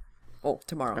steak. Oh,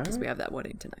 tomorrow because we have that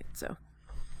wedding tonight. So.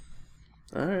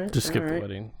 All right. Just skip the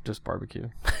wedding. Just barbecue.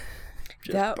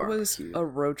 Was a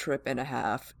road trip and a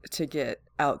half to get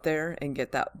out there and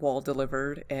get that wall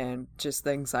delivered, and just the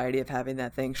anxiety of having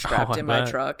that thing strapped in my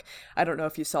truck. I don't know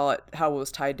if you saw it, how it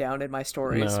was tied down in my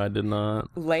stories. No, I did not.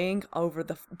 Laying over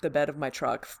the bed of my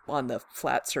truck on the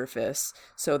flat surface,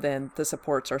 so then the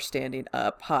supports are standing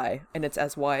up high, and it's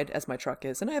as wide as my truck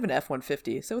is. And I have an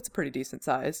F-150, so it's a pretty decent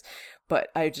size.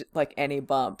 But I just, any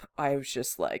bump, I was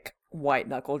just white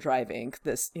knuckle driving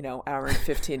this, hour and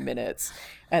 15 minutes.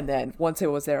 And then once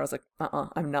it was there, I was like,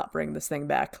 I'm not bringing this thing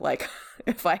back.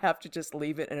 If I have to just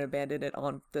leave it and abandon it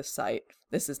on this site,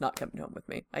 this is not coming home with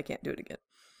me. I can't do it again.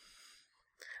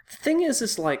 The thing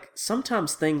is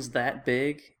sometimes things that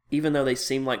big, even though they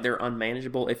seem like they're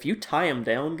unmanageable, if you tie them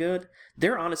down good,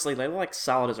 they're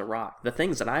solid as a rock. The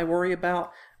things that I worry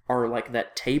about are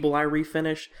that table I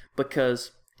refinish,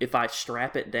 because if I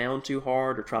strap it down too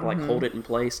hard or try to hold it in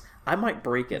place, I might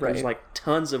break it. Right. There's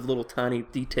tons of little tiny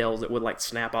details that would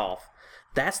snap off.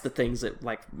 That's the things that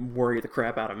worry the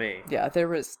crap out of me. Yeah,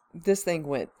 this thing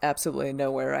went absolutely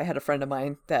nowhere. I had a friend of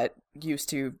mine that used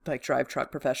to drive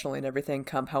truck professionally and everything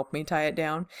come help me tie it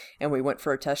down, and we went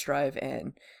for a test drive,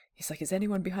 and he's like, is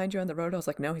anyone behind you on the road? I was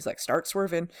like, no. He's like, start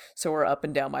swerving. So we're up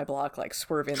and down my block,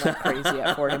 swerving like crazy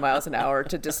at 40 miles an hour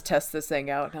to just test this thing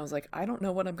out. And I was like, I don't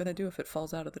know what I'm going to do if it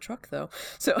falls out of the truck, though.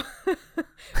 So,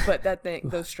 but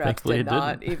those straps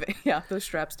those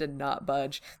straps did not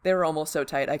budge. They were almost so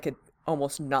tight I could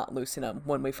almost not loosen them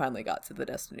when we finally got to the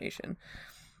destination.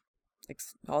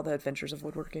 All the adventures of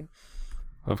woodworking.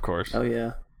 Of course. Oh,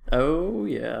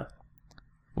 yeah.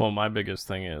 Well, my biggest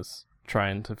thing is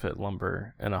trying to fit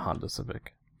lumber in a Honda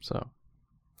Civic. So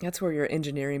that's where your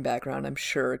engineering background, I'm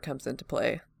sure, comes into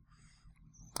play.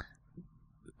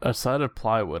 Aside of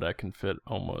plywood, I can fit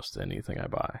almost anything I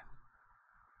buy.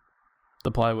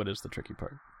 The plywood is the tricky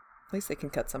part. At least they can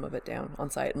cut some of it down on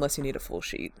site, unless you need a full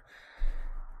sheet.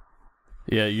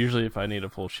 Yeah, usually if I need a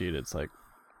full sheet, it's like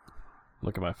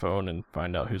look at my phone and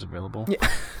find out who's available.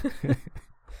 Yeah.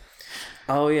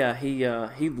 Oh yeah,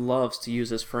 he loves to use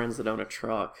his friends that own a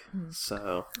truck.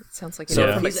 So It sounds like you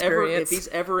know from if experience. he's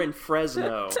ever in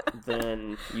Fresno,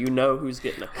 then you know who's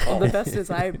getting a call. The best is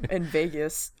I'm in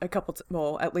Vegas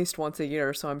at least once a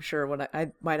year, so I'm sure when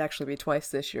I might actually be twice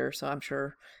this year, so I'm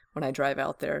sure when I drive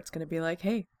out there, it's going to be like,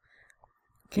 hey,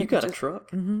 You got a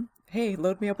truck? Mm-hmm. Hey,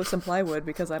 load me up with some plywood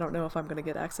because I don't know if I'm going to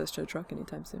get access to a truck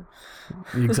anytime soon.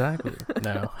 Exactly.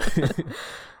 No.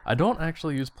 I don't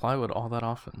actually use plywood all that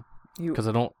often because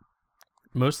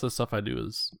most of the stuff I do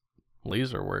is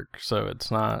laser work, so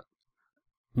it's not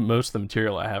most of the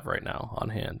material I have right now on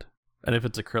hand. And if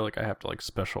it's acrylic, I have to like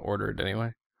special order it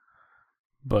anyway.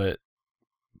 But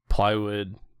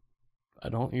plywood, I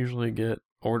don't usually get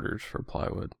orders for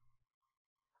plywood.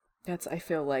 I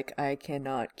feel like I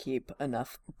cannot keep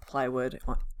enough plywood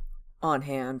on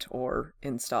hand or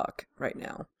in stock right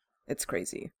now. It's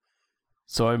crazy.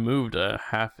 So I moved a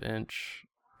 1/2-inch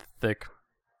thick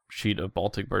sheet of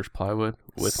Baltic birch plywood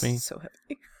with me. So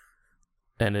heavy.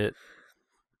 And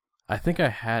I think I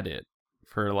had it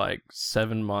for like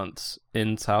 7 months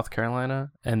in South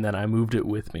Carolina, and then I moved it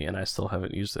with me and I still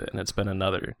haven't used it, and it's been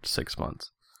another 6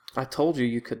 months. I told you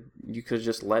you could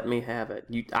just let me have it.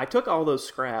 I took all those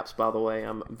scraps, by the way.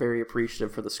 I'm very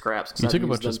appreciative for the scraps. You took a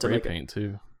bunch of spray paint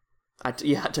too. I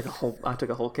took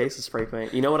a whole case of spray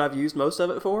paint. You know what I've used most of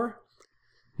it for?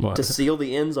 What? To seal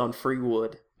the ends on free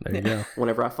wood. There you go.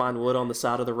 Whenever I find wood on the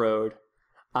side of the road,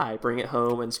 I bring it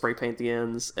home and spray paint the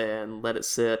ends and let it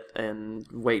sit and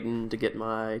waiting to get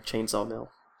my chainsaw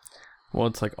mill. Well,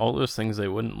 it's like all those things they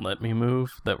wouldn't let me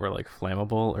move that were like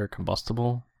flammable or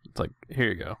combustible. It's like, here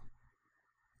you go.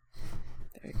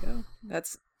 There you go.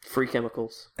 That's free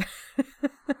chemicals.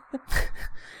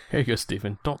 Here you go,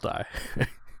 Stephen. Don't die.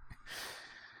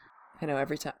 I know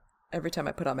every time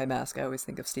I put on my mask, I always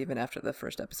think of Stephen after the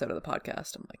first episode of the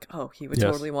podcast. I'm like, oh, he would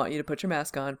totally want you to put your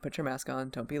mask on. Put your mask on.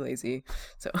 Don't be lazy.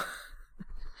 So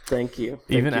Thank you.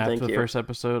 Even after the first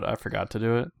episode, I forgot to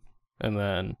do it. And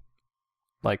then,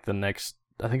 like I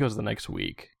think it was the next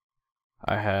week,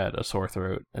 I had a sore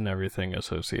throat and everything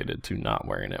associated to not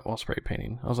wearing it while spray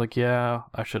painting. I was like, yeah,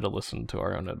 I should have listened to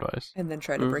our own advice. And then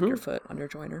try to break your foot on your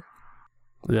joiner.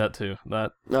 That too.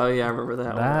 Oh yeah, I remember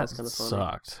that one. That was kind of funny.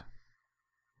 Sucked.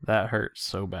 That hurt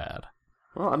so bad.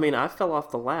 Well, I mean, I fell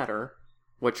off the ladder,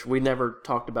 which we never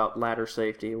talked about ladder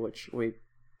safety, which we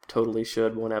totally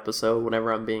should one episode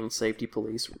whenever I'm being safety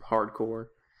police hardcore.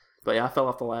 But yeah, I fell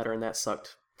off the ladder and that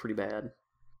sucked pretty bad.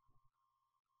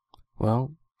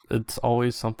 Well, it's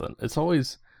always something. It's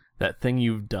always that thing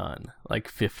you've done like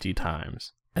 50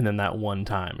 times. And then that one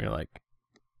time you're like,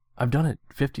 I've done it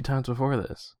 50 times before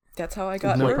this. That's how I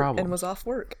got hurt and was off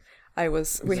work.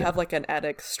 We have like an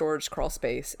attic storage crawl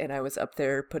space, and I was up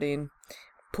there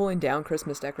pulling down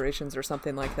Christmas decorations or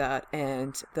something like that,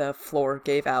 and the floor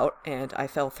gave out and I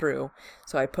fell through.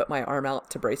 So I put my arm out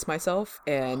to brace myself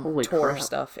and tore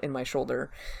stuff in my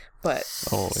shoulder. But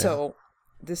so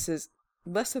this is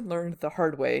lesson learned the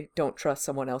hard way. Don't trust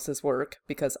someone else's work,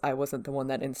 because I wasn't the one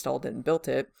that installed it and built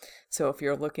it. So if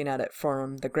you're looking at it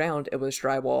from the ground, it was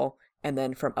drywall, and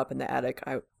then from up in the attic,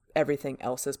 everything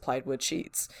else is plywood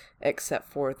sheets, except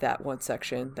for that one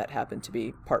section that happened to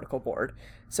be particle board.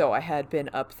 So I had been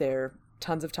up there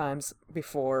tons of times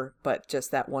before, but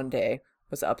just that one day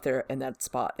was up there in that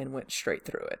spot and went straight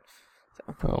through it.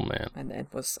 So, oh man. And then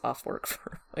was off work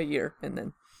for a year and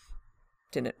then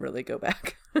didn't really go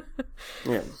back.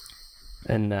 Yeah.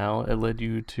 And now it led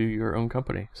you to your own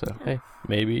company. So, hey,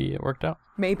 maybe it worked out.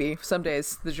 Maybe. Some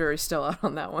days the jury's still out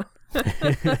on that one.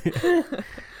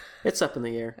 It's up in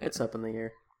the air. It's up in the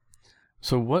air.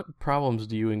 So what problems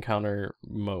do you encounter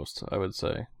most, I would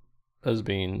say, as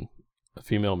being a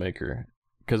female maker?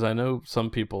 Because I know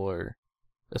some people are,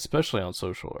 especially on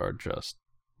social, are just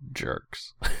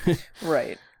jerks.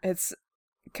 Right.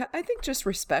 I think just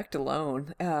respect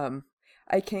alone.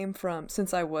 I came from,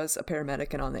 since I was a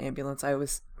paramedic and on the ambulance, I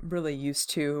was really used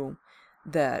to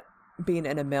that being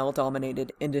in a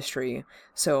male-dominated industry.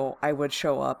 So I would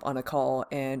show up on a call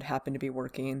and happen to be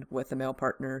working with a male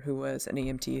partner who was an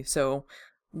EMT. So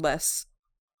less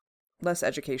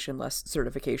education, less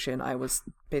certification. I was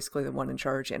basically the one in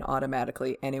charge, and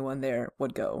automatically anyone there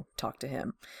would go talk to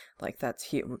him. Like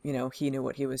he knew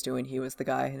what he was doing. He was the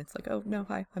guy, and it's like, oh no,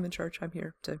 hi, I'm in charge. I'm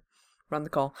here to run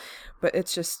the call. But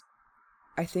it's just,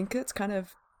 I think it's kind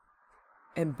of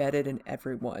embedded in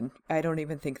everyone. I don't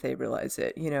even think they realize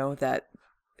it, that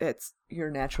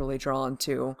you're naturally drawn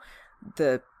to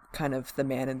the kind of the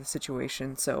man in the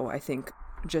situation. So I think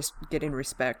just getting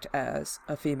respect as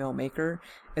a female maker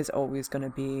is always going to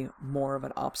be more of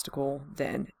an obstacle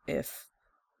than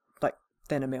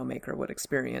a male maker would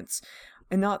experience.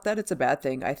 And not that it's a bad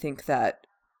thing. I think that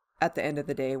at the end of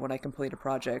the day, when I complete a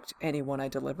project, anyone I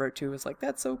deliver it to is like,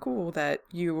 that's so cool that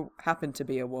you happen to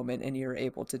be a woman and you're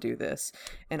able to do this.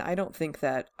 And I don't think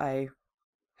that I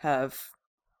have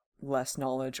less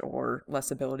knowledge or less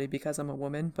ability because I'm a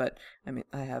woman, but I mean,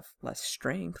 I have less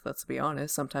strength, let's be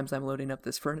honest. Sometimes I'm loading up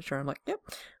this furniture, I'm like, yep,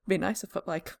 it'd be nice if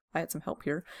like I had some help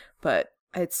here. But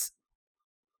it's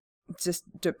just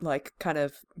like kind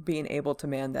of being able to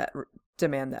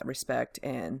demand that respect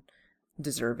and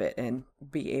deserve it, and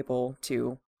be able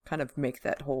to kind of make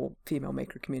that whole female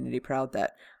maker community proud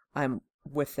that I'm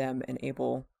with them and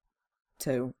able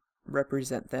to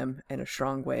represent them in a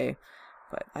strong way.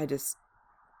 But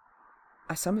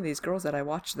some of these girls that I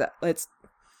watch, I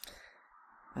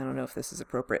don't know if this is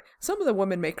appropriate. Some of the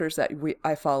women makers that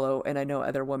I follow, and I know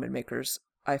other women makers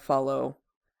I follow,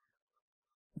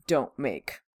 don't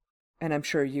make. And I'm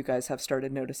sure you guys have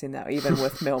started noticing that even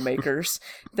with male makers,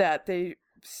 that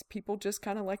people just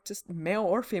kind of like to, male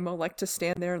or female, like to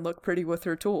stand there and look pretty with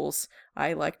their tools.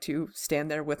 I like to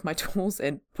stand there with my tools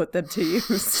and put them to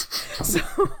use.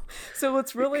 So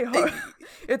it's really hard.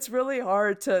 It's really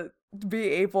hard to be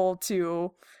able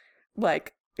to,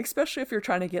 like, especially if you're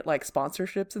trying to get like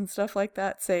sponsorships and stuff like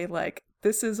that, say like,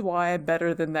 this is why I'm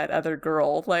better than that other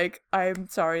girl. Like, I'm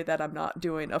sorry that I'm not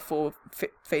doing a full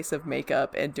face of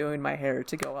makeup and doing my hair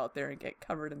to go out there and get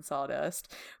covered in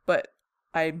sawdust. But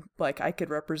I'm like, I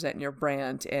could represent your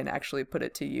brand and actually put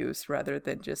it to use rather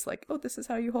than just like, oh, this is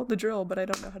how you hold the drill, but I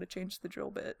don't know how to change the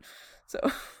drill bit. So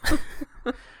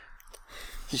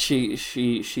She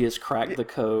has cracked the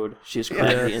code. She has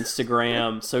cracked the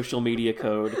Instagram social media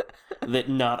code that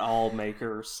not all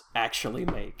makers actually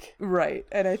make. Right.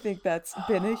 And I think that's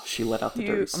been she let out the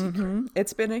dirty secret.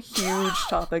 It's been a huge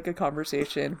topic of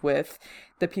conversation with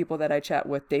the people that I chat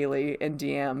with daily in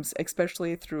DMs,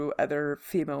 especially through other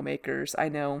female makers. I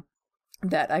know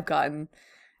that I've gotten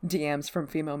DMs from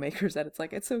female makers that it's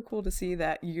like, it's so cool to see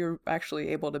that you're actually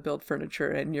able to build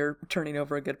furniture and you're turning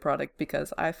over a good product,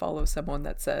 because I follow someone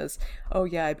that says, oh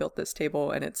yeah, I built this table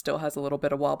and it still has a little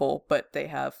bit of wobble, but they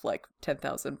have like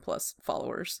 10,000 plus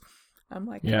followers. I'm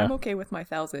like, yeah. I'm okay with my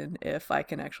 1,000 if I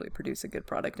can actually produce a good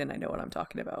product and I know what I'm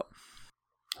talking about.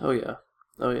 Oh yeah.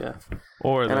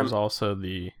 Or there's also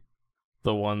the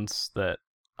ones that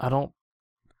I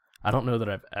don't know that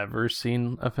I've ever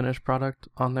seen a finished product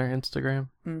on their Instagram.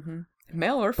 Mm-hmm.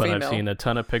 Male or female. But I've seen a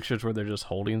ton of pictures where they're just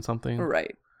holding something.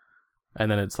 Right.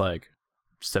 And then it's like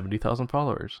 70,000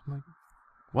 followers. I'm like,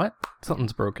 what?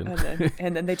 Something's broken.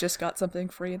 And then they just got something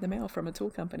free in the mail from a tool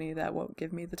company that won't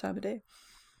give me the time of day.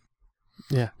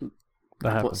 Yeah.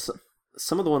 That happens. Well,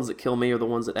 some of the ones that kill me are the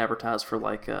ones that advertise for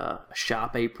like a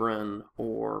shop apron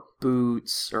or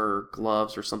boots or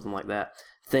gloves or something like that.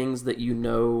 Things that you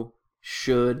know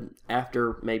should,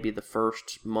 after maybe the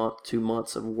first month, 2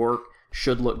 months of work,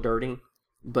 should look dirty,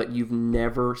 but you've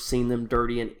never seen them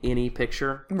dirty in any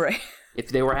picture. Right. If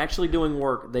they were actually doing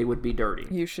work, they would be dirty.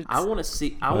 You should. I want to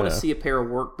see a pair of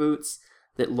work boots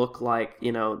that look like,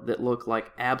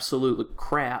 absolute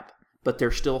crap, but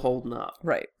they're still holding up.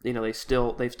 Right. They've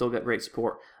still got great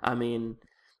support. I mean,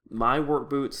 my work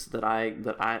boots that I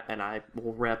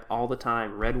will rep all the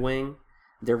time, Red Wing.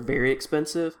 They're very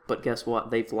expensive, but guess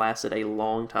what? They've lasted a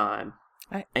long time,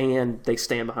 and they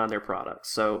stand behind their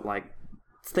products. So, like,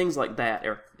 things like that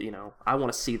are, I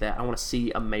want to see that. I want to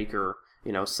see a maker,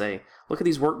 say, look at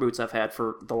these work boots I've had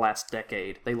for the last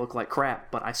decade. They look like crap,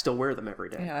 but I still wear them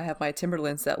every day. Yeah, I have my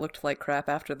Timberlands that looked like crap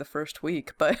after the first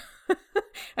week, but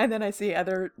and then I see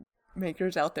other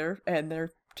makers out there, and they're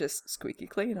just squeaky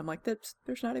clean. I'm like,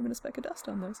 there's not even a speck of dust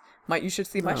on those. You should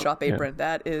see my shop apron.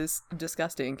 Yeah. That is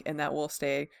disgusting, and that will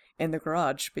stay in the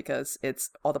garage because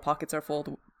all the pockets are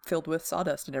filled with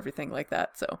sawdust and everything like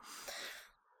that. So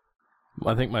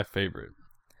I think my favorite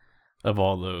of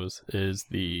all those is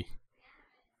the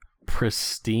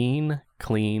pristine,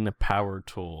 clean power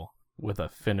tool with a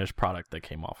finished product that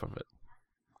came off of it.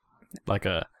 Like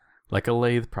a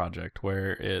lathe project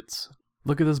where it's,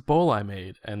 look at this bowl I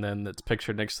made, and then it's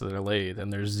pictured next to their lathe,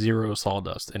 and there's zero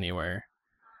sawdust anywhere.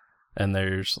 And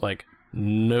there's, like,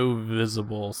 no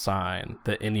visible sign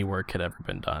that any work had ever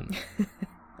been done.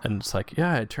 And it's like,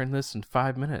 yeah, I turned this in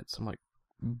 5 minutes. I'm like,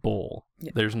 bull.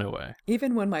 Yeah. There's no way.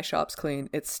 Even when my shop's clean,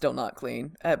 it's still not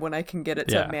clean. When I can get it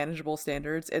to manageable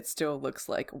standards, it still looks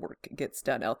like work gets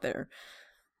done out there.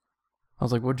 I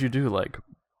was like, what'd you do? Like,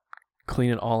 clean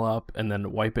it all up and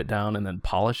then wipe it down and then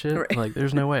polish it. Right. Like,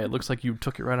 there's no way. It looks like you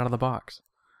took it right out of the box.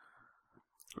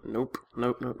 Nope.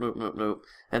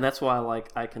 And that's why, like,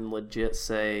 I can legit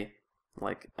say,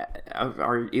 like,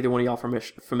 are either one of y'all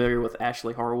familiar with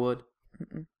Ashley Harwood?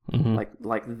 Mm-hmm.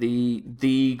 Like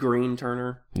the green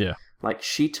turner? Yeah. Like,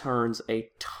 she turns a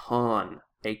ton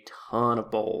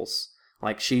of bowls.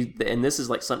 Like, and this is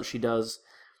like something she does,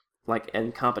 like,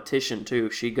 in competition too.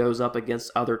 She goes up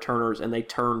against other turners and they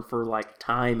turn for, like,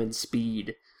 time and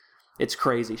speed. It's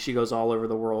crazy. She goes all over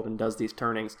the world and does these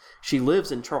turnings. She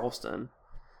lives in Charleston,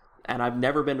 and I've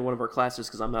never been to one of her classes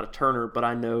because I'm not a turner, but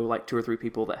I know, like, 2 or 3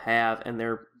 people that have, and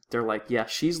they're like, yeah,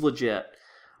 she's legit.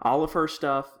 All of her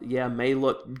stuff, yeah, may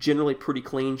look generally pretty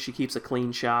clean. She keeps a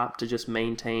clean shop to just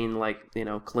maintain, like, you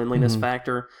know, cleanliness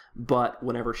factor. But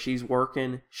whenever she's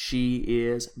working, she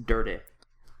is dirty.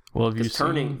 Well, if you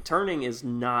turning is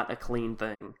not a clean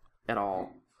thing at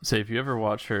all. Say, if you ever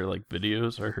watch her, like,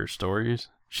 videos or her stories,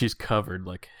 she's covered,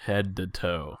 like, head to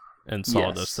toe in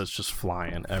sawdust that's just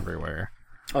flying everywhere.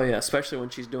 Oh yeah, especially when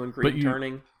she's doing green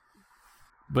turning.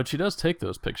 But she does take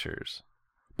those pictures.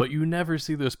 But you never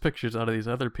see those pictures out of these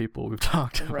other people we've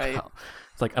talked about. Right.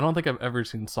 It's like, I don't think I've ever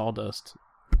seen sawdust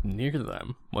near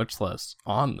them, much less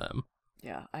on them.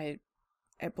 Yeah,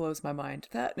 it blows my mind.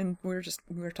 That, and we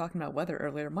were talking about weather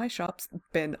earlier. My shop's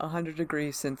been 100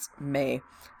 degrees since May.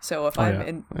 So if I'm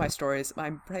in my stories,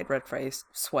 I'm bright red faced,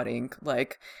 sweating,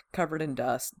 like covered in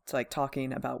dust, like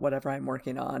talking about whatever I'm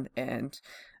working on, and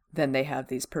then they have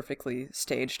these perfectly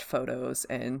staged photos,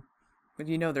 and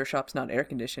you know their shop's not air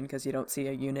conditioned because you don't see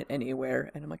a unit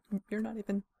anywhere, and I'm like, you're not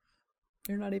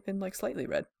even like slightly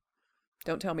red.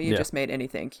 Don't tell me you just made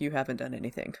anything. You haven't done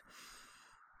anything.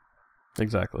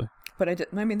 Exactly. But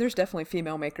I mean, there's definitely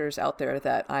female makers out there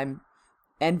that I'm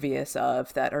envious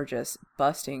of that are just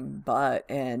busting butt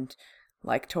and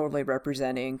like totally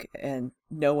representing and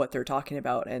know what they're talking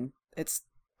about, and it's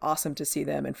awesome to see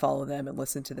them and follow them and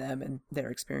listen to them and their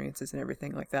experiences and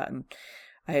everything like that. And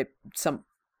I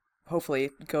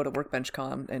hopefully go to Workbench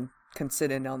Con and can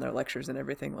sit in on their lectures and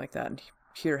everything like that and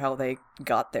hear how they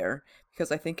got there,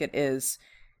 because I think it is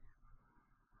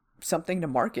something to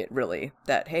market, really,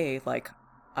 that, hey, like,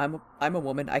 I'm a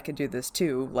woman, I can do this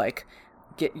too, like,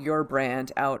 get your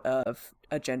brand out of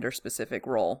a gender specific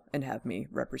role and have me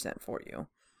represent for you.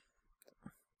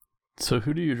 So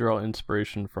who do you draw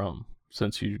inspiration from,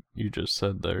 since you just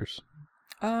said there's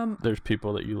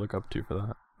people that you look up to for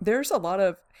that? There's a lot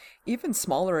of even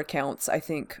smaller accounts, I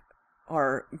think,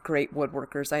 are great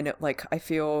woodworkers. I know, like,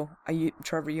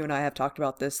 Trevor, you and I have talked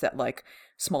about this, that like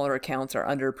smaller accounts are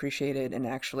underappreciated and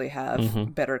actually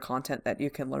have better content that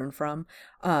you can learn from.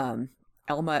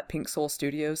 Elma at Pink Soul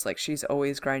Studios, like, she's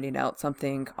always grinding out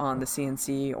something on the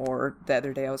CNC, or the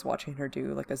other day I was watching her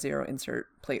do like a 0 insert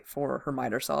plate for her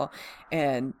miter saw,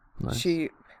 and nice.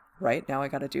 Right now I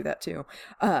got to do that too.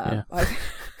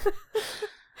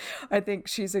 I think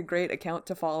she's a great account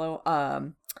to follow.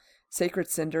 Sacred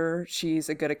Cinder, she's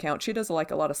a good account. She does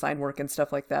like a lot of sign work and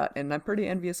stuff like that, and I'm pretty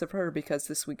envious of her because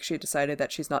this week she decided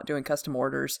that she's not doing custom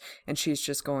orders and she's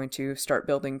just going to start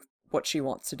building what she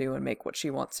wants to do and make what she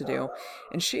wants to do.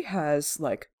 And she has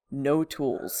like no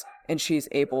tools, and she's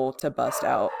able to bust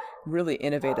out really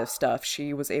innovative stuff.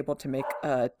 She was able to make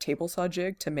a table saw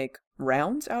jig to make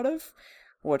rounds out of,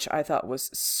 which I thought was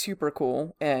super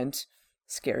cool and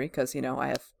scary because, you know, I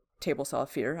have table saw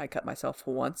fear. I cut myself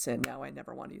once and now I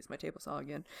never want to use my table saw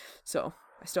again. So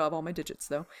I still have all my digits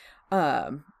though.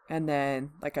 And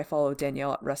then like I follow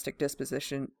Danielle at Rustic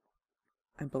Disposition.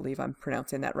 I believe I'm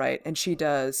pronouncing that right. And she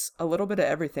does a little bit of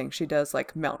everything. She does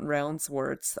like mountain rounds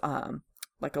where it's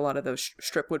like a lot of those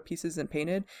strip wood pieces and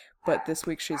painted. But this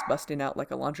week she's busting out like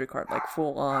a laundry cart, like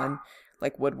full on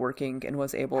like woodworking, and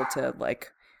was able to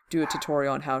like do a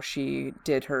tutorial on how she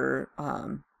did her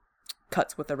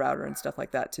cuts with the router and stuff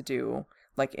like that to do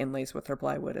like inlays with her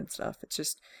plywood and stuff. It's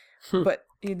just but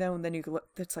you know, and then you look,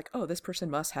 it's like, oh, this person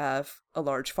must have a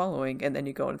large following, and then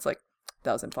you go and it's like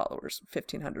 1,000 followers,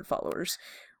 1,500 followers,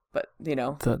 but you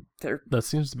know, that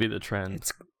seems to be the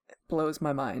trend. It blows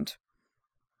my mind.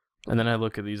 And then I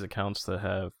look at these accounts that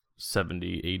have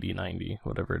 70, 80, 90,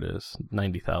 whatever it is,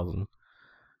 90,000,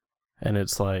 and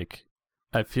it's like,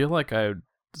 I feel like I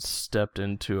stepped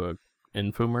into a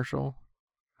infomercial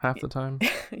half the time.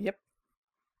 Yep.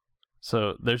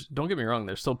 So don't get me wrong,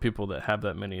 there's still people that have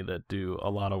that many that do a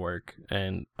lot of work,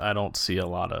 and I don't see a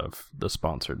lot of the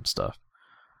sponsored stuff.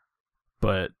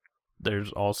 But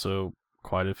there's also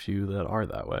quite a few that are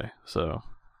that way. So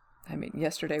I mean,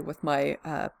 yesterday with my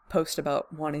post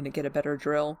about wanting to get a better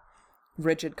drill,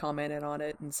 Rigid commented on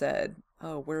it and said,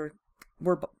 "Oh, we're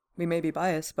we may be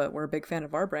biased, but we're a big fan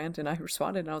of our brand. And I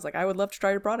responded and I was like, I would love to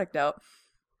try your product out.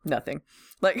 Nothing.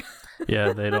 Like,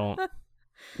 Yeah, they don't.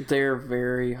 They're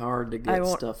very hard to get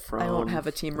stuff from. I won't have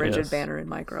a Team Rigid Yes. banner in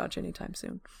my garage anytime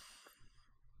soon.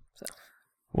 So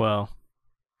Well,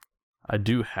 I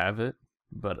do have it,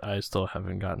 but I still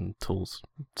haven't gotten tools.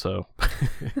 So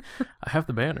I have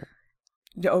the banner.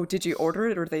 oh, did you order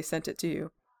it or they sent it to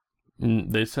you?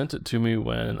 They sent it to me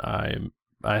when I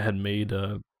had made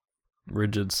a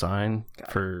rigid sign Got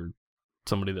it. for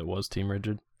somebody that was Team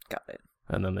Rigid, Got it.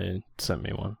 and then they sent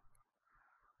me one.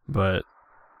 But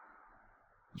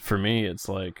for me, it's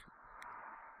like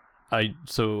I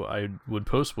would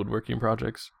post woodworking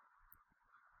projects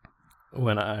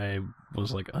when I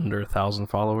was like under 1,000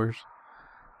 followers,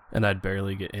 and I'd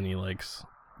barely get any likes.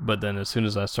 But then as soon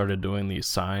as I started doing these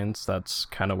signs, that's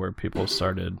kind of where people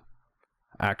started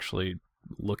actually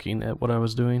looking at what I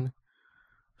was doing.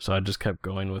 So I just kept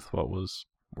going with what was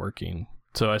working.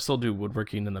 So I still do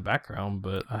woodworking in the background,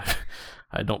 but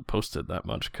I don't post it that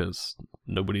much because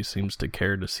nobody seems to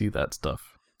care to see that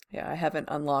stuff. Yeah, I haven't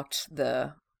unlocked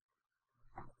the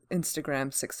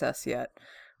Instagram success yet.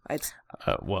 I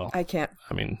can't.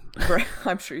 I mean,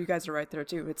 I'm sure you guys are right there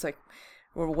too. It's like,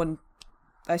 well, when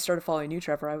I started following you,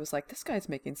 Trevor, I was like, this guy's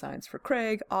making signs for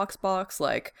Craig, Oxbox,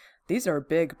 like these are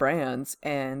big brands,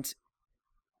 and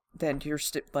then you're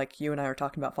like, you and I are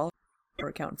talking about following your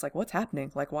account. It's like, what's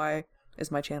happening? Like, why is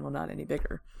my channel not any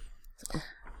bigger? So.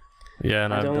 yeah,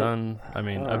 and I I've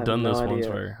have done no this once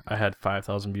idea. where I had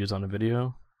 5,000 views on a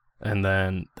video, and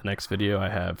then the next video I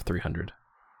have 300,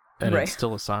 and Right. it's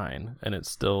still a sign, and it's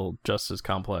still just as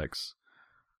complex.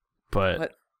 But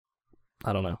But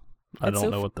I don't know. I It's don't so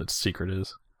know what the secret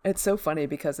is. it's so funny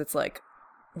because it's like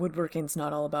woodworking's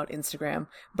not all about Instagram,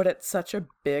 but it's such a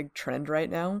big trend right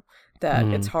now that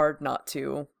it's hard not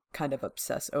to kind of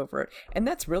obsess over it. And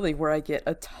that's really where I get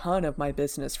a ton of my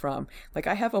business from. Like,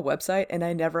 I have a website and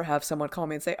I never have someone call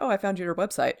me and say, oh, I found your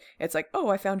website. It's like, oh,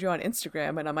 I found you on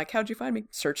Instagram. And I'm like, how'd you find me?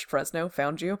 Searched Fresno,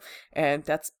 found you. And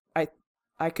that's,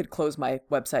 I could close my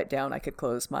website down. I could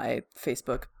close my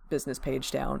Facebook business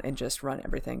page down and just run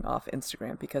everything off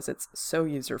Instagram because it's so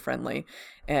user friendly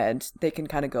and they can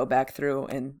kind of go back through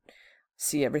and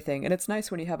see everything. And it's nice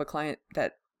when you have a client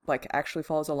that like actually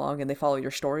follows along and they follow your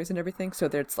stories and everything. So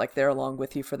it's like they're along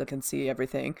with you for they can see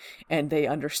everything and they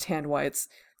understand why it's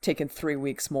taken 3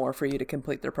 weeks more for you to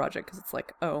complete their project. Cause it's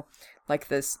like, oh, like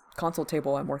this console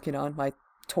table I'm working on, my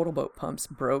total boat pumps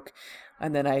broke.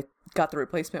 And then I got the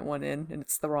replacement one in and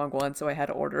it's the wrong one. So I had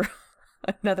to order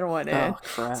another one in. Oh,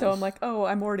 crap. So I'm like, oh,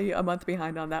 I'm already a month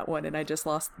behind on that one. And I just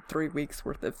lost 3 weeks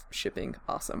worth of shipping.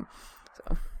 Awesome.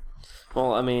 So,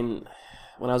 Well, I mean,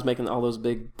 when I was making all those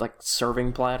big like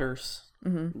serving platters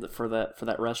mm-hmm. for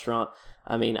that restaurant,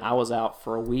 I mean, I was out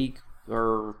for a week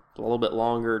or a little bit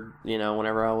longer.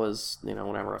 Whenever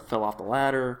I fell off the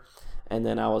ladder, and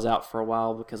then I was out for a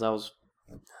while because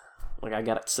I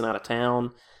got sent out of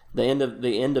town. The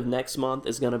end of next month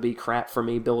is going to be crap for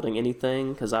me building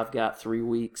anything because I've got 3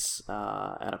 weeks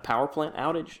at a power plant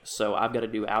outage, so I've got to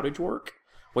do outage work,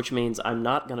 which means I'm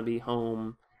not going to be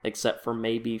home except for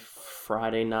maybe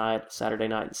Friday night, Saturday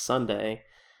night, and Sunday.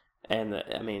 And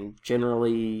I mean,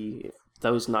 generally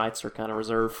those nights are kind of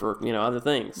reserved for other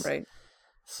things. right.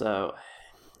 So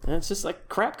and it's just like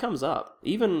crap comes up.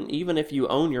 Even if you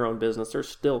own your own business, there's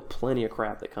still plenty of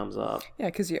crap that comes up. Yeah,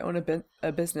 because you own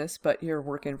a business, but you're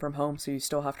working from home, so you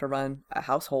still have to run a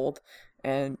household,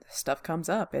 and stuff comes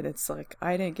up, and it's like,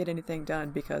 I didn't get anything done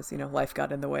because, life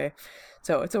got in the way.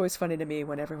 So it's always funny to me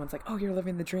when everyone's like, oh, you're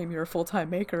living the dream, you're a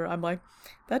full-time maker. I'm like,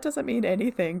 that doesn't mean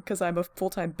anything, because I'm a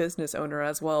full-time business owner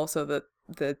as well, so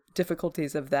the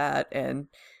difficulties of that, and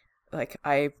like,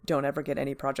 I don't ever get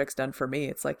any projects done for me.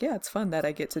 It's like, yeah, it's fun that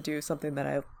I get to do something that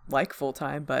I like full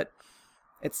time, but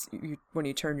it's when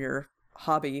you turn your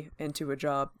hobby into a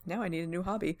job. Now I need a new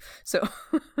hobby. So,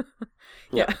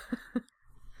 yeah.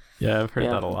 Yeah, I've heard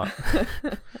Yeah. that a lot.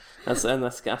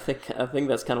 I think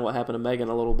that's kind of what happened to Megan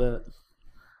a little bit.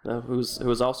 Who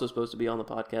was also supposed to be on the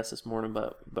podcast this morning,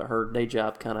 but her day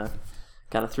job kind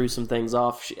of threw some things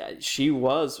off. She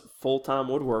was full-time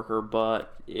woodworker,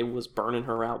 but it was burning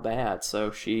her out bad.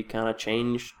 So she kind of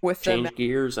changed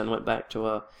gears and went back to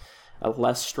a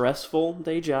less stressful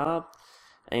day job.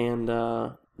 And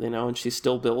and she's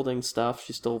still building stuff.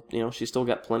 She's still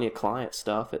got plenty of client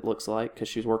stuff. It looks like because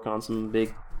she's working on some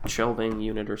big shelving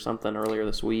unit or something earlier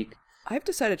this week. I've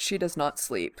decided she does not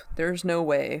sleep. There's no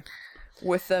way.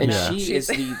 With them, And she is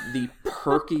the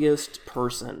perkiest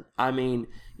person. I mean,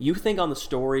 you think on the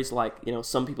stories, like,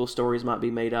 some people's stories might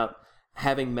be made up.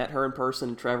 having met her in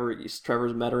person,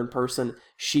 Trevor's met her in person,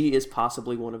 she is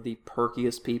possibly one of the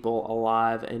perkiest people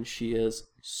alive, and she is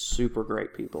super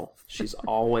great people. She's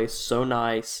always so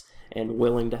nice and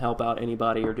willing to help out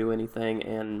anybody or do anything,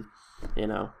 and you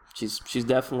know, she's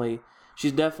definitely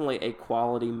a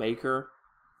quality maker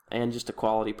and just a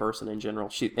quality person in general.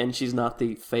 She's not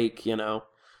the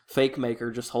fake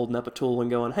maker just holding up a tool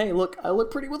and going, "Hey, look, I look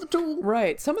pretty with a tool."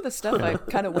 Right. Some of the stuff I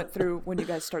kind of went through when you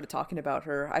guys started talking about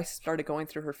her, I started going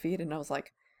through her feed and I was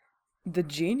like, the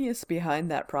genius behind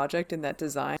that project and that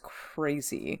design,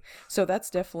 crazy. So that's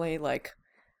definitely like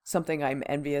something I'm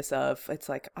envious of. It's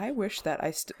like, I wish that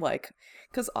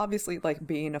because obviously, like,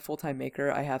 being a full-time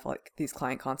maker, I have like these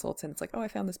client consults and it's like, oh, I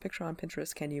found this picture on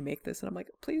Pinterest, can you make this? And I'm like,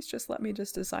 please just let me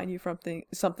just design you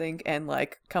something and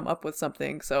like come up with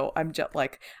something. So I'm just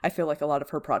like, I feel like a lot of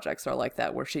her projects are like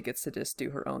that, where she gets to just do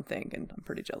her own thing, and I'm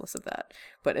pretty jealous of that.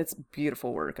 But it's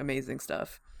beautiful work, amazing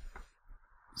stuff.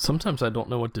 Sometimes I don't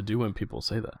know what to do when people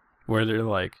say that, where they're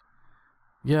like,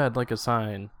 yeah, I'd like a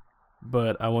sign,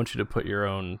 but I want you to put your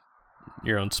own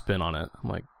spin on it. I'm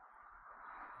like,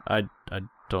 I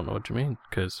don't know what you mean,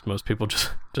 because most people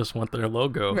just want their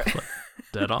logo. Right. Like,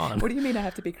 dead on. What do you mean I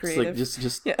have to be creative? It's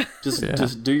like,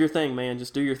 just do your thing, man.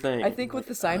 Just do your thing. I think with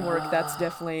the sign work, that's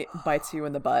definitely bites you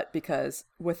in the butt, because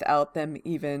without them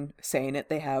even saying it,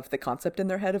 they have the concept in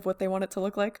their head of what they want it to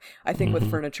look like. I think with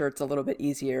furniture, it's a little bit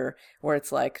easier, where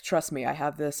it's like, trust me, I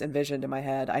have this envisioned in my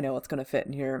head. I know it's going to fit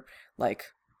in here. Like,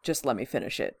 just let me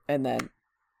finish it. And then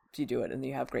you do it and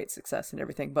you have great success and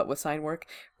everything. But with sign work,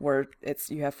 where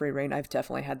you have free reign, I've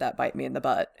definitely had that bite me in the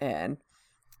butt, and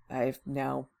I've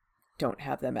now don't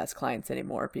have them as clients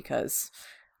anymore because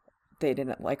they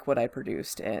didn't like what I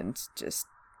produced, and just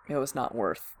it was not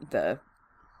worth the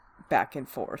back and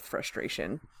forth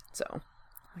frustration. So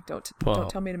like, don't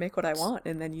tell me to make what I want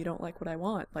and then you don't like what I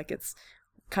want. Like, it's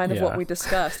kind of what we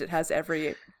discussed. It has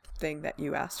everything that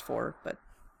you asked for, but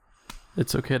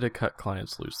it's okay to cut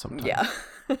clients loose sometimes. Yeah.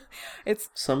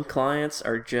 Some clients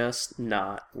are just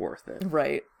not worth it.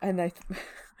 Right. And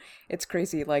it's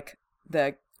crazy. Like,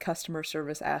 the customer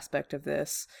service aspect of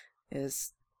this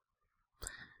is...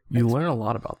 You learn a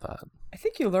lot about that. I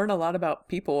think you learn a lot about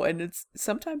people, and it's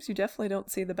sometimes you definitely don't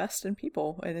see the best in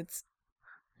people, and it's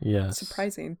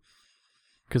surprising.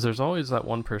 Because there's always that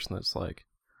one person that's like,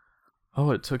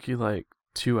 oh, it took you like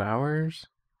 2 hours?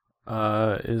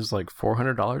 Is like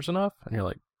 $400 enough? And you're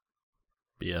like,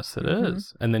 yes, it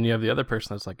is. And then you have the other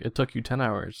person that's like, it took you 10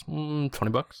 hours,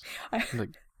 $20. I'm like,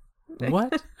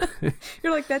 what?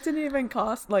 You're like, that didn't even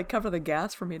cover the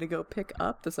gas for me to go pick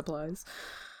up the supplies.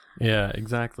 Yeah,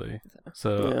 exactly.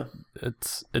 So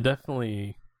it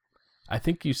definitely, I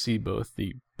think you see both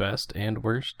the best and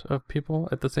worst of people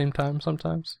at the same time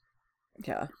sometimes.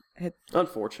 Yeah.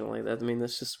 Unfortunately,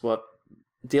 that's just what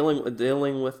dealing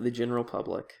with the general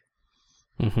public.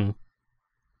 Mm-hmm.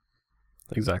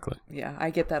 Exactly. Yeah, I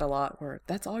get that a lot, where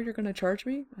that's all you're going to charge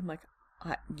me? I'm like,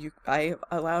 I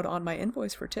allowed on my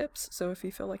invoice for tips, so if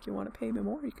you feel like you want to pay me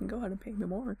more, you can go ahead and pay me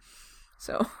more.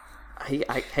 So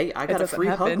I got a free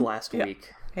hug last week.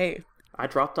 Hey, I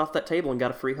dropped off that table and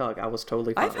got a free hug. I was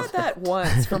totally fine. I've had that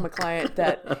once from a client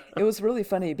that it was really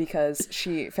funny, because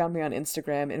she found me on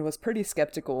Instagram and was pretty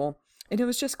skeptical, and it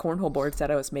was just cornhole boards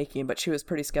that I was making, but she was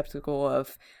pretty skeptical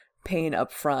of paying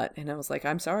up front. And I was like,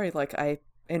 I'm sorry, like,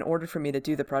 in order for me to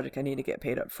do the project, I need to get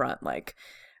paid up front. Like,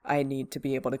 I need to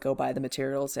be able to go buy the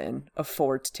materials and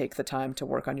afford to take the time to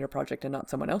work on your project and not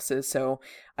someone else's. So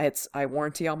I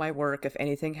warranty all my work. If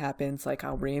anything happens, like,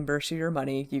 I'll reimburse you your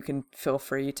money. You can feel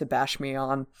free to bash me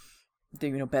on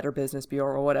the Better Business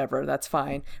Bureau or whatever. That's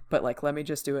fine. But like, let me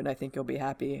just do it, and I think you'll be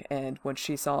happy. And when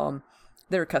she saw them,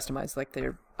 they were customized, like,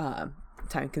 they're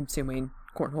time-consuming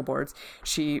cornhole boards.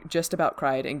 She just about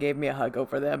cried and gave me a hug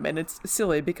over them. And it's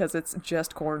silly because it's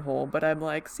just cornhole, but I'm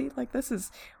like, see, like, this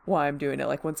is why I'm doing it.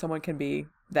 Like, when someone can be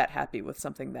that happy with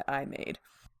something that I made.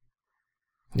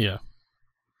 Yeah.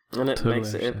 And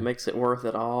it makes it worth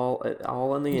it all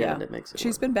in the end. It makes it.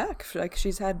 She's been back. Like,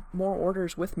 she's had more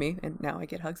orders with me, and now I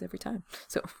get hugs every time.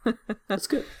 So that's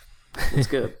good. It's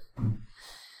good.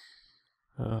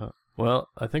 Well,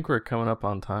 I think we're coming up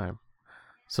on time.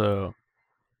 So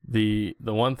the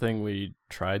one thing we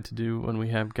tried to do when we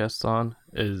have guests on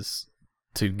is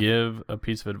to give a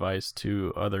piece of advice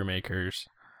to other makers.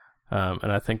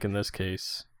 And I think in this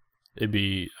case, it'd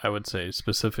be, I would say,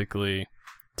 specifically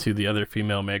to the other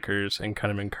female makers and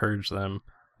kind of encourage them.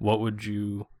 What would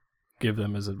you give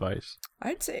them as advice?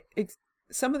 I'd say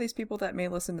some of these people that may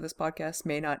listen to this podcast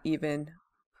may not even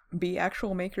be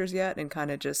actual makers yet and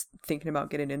kind of just thinking about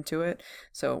getting into it.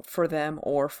 So for them,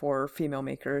 or for female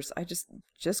makers, I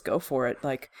just go for it.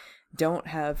 Like, don't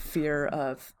have fear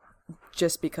of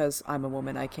just because I'm a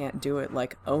woman, I can't do it.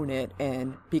 Like, own it.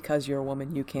 And because you're a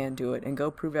woman, you can do it, and go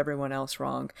prove everyone else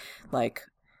wrong. Like,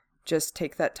 just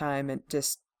take that time and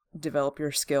just develop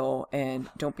your skill, and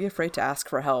don't be afraid to ask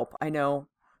for help. I know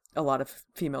a lot of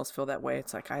females feel that way.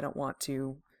 It's like, I don't want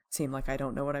to seem like I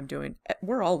don't know what I'm doing.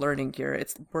 We're all learning here.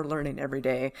 We're learning every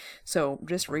day. So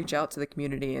just reach out to the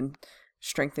community and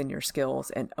strengthen your skills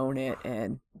and own it,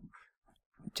 and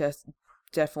just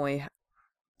definitely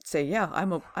say, yeah,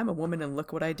 I'm a woman, and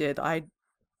look what I did. I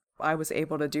was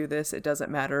able to do this. It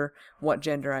doesn't matter what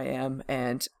gender I am,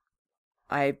 and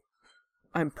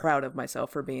I'm proud of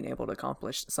myself for being able to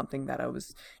accomplish something that I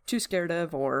was too scared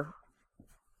of, or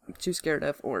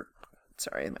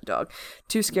sorry, my dog,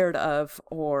 too scared of,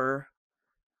 or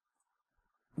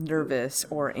nervous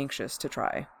or anxious to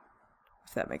try,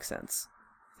 if that makes sense.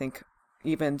 I think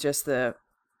even just the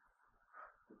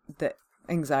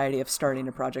anxiety of starting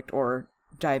a project or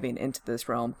diving into this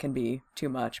realm can be too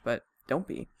much, but don't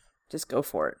be. Just go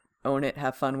for it. Own it.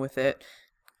 Have fun with it.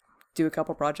 Do a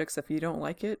couple projects. If you don't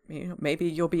like it, maybe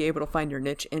you'll be able to find your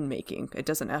niche in making. It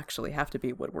doesn't actually have to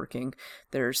be woodworking.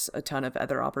 There's a ton of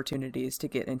other opportunities to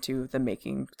get into the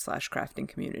making/crafting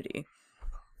community.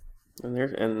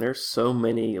 And there's so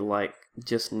many like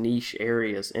just niche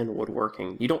areas in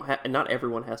woodworking. You don't have, not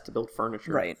everyone has to build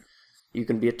furniture. Right. You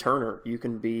can be a turner. You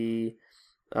can be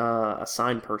a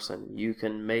sign person. You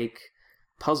can make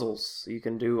puzzles. You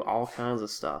can do all kinds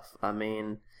of stuff. I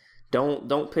mean,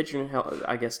 don't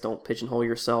pigeonhole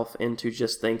yourself into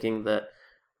just thinking that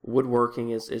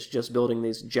woodworking is just building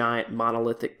these giant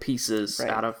monolithic pieces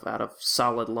right. out of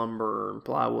solid lumber and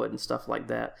plywood and stuff like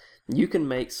that. You can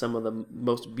make some of the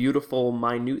most beautiful,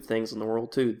 minute things in the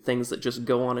world too. Things that just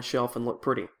go on a shelf and look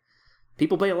pretty.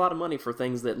 People pay a lot of money for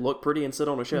things that look pretty and sit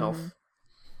on a shelf. Mm-hmm.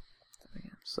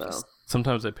 So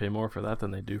sometimes they pay more for that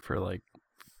than they do for like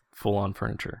full-on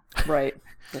furniture. Right.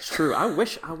 That's true. I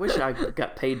wish I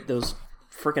got paid those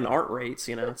freaking art rates.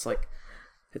 It's like,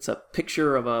 it's a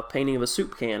picture of a painting of a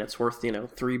soup can. It's worth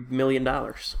 $3 million.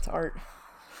 It's art.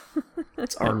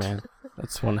 It's art, man.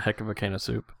 That's one heck of a can of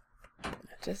soup.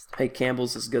 Hey,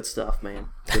 Campbell's is good stuff, man.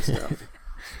 Good stuff.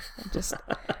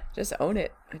 just own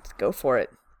it. Just go for it.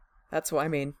 That's what I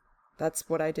mean. That's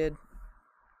what I did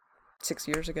 6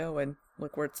 years ago, and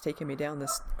look where it's taken me down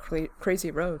this crazy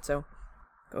road. So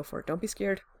go for it. Don't be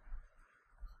scared.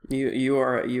 You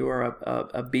are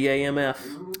a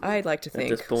BAMF. I'd like to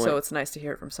think so. It's nice to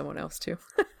hear it from someone else too.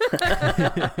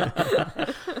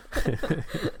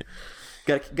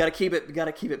 Gotta keep it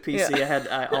PC. Yeah.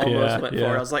 I almost went for it.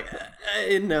 I was like,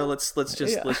 no, let's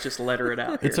just letter it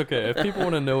out here. It's okay. If people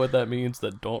want to know what that means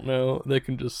that don't know, they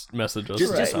can just message us.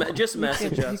 Just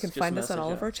message us. You can find us on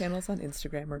all of our channels on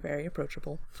Instagram. We're very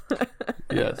approachable.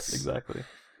 Yes, exactly.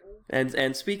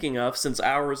 And speaking of, since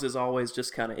ours is always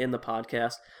just kind of in the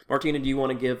podcast, Martina, do you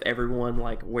want to give everyone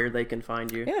like where they can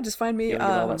find you? Yeah, just find me get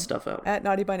all that stuff out. at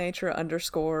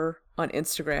naughtybynature_ on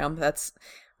Instagram. That's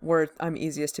where I'm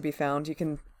easiest to be found. You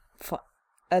can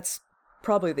that's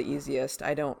probably the easiest.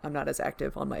 I'm not as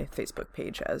active on my Facebook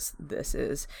page as this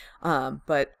is.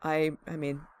 But I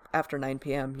mean, after 9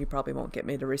 p.m. you probably won't get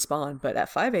me to respond, but at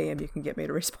 5 a.m. you can get me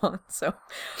to respond. So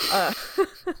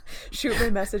shoot me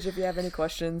a message if you have any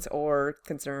questions or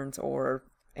concerns or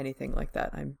anything like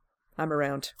that. I'm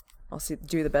around. I'll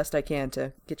do the best I can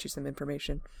to get you some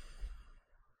information.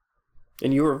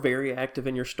 And you are very active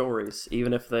in your stories,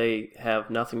 even if they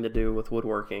have nothing to do with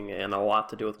woodworking and a lot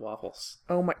to do with waffles.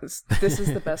 Oh my, this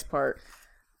is the best part.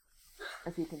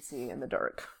 If you can see in the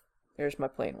dark. There's my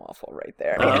plain waffle right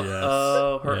there. Her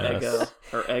ego.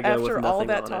 Her ego. After with all nothing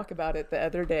that on talk about it the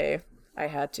other day, I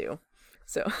had to.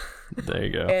 So there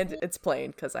you go. And it's plain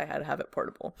because I had to have it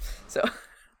portable. So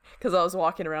because I was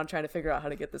walking around trying to figure out how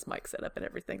to get this mic set up and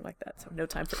everything like that. So no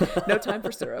time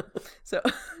for syrup. So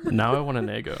now I want an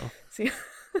Eggo. See,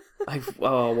 I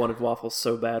wanted waffles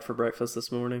so bad for breakfast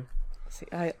this morning. See,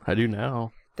 I do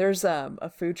now. There's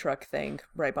a food truck thing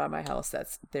right by my house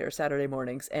that's there Saturday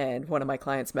mornings, and one of my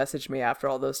clients messaged me after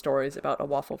all those stories about a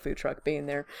waffle food truck being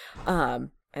there.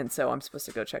 And so I'm supposed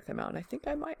to go check them out, and I think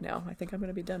I might now. I think I'm going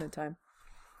to be done in time.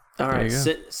 All right,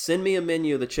 send me a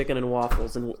menu of the chicken and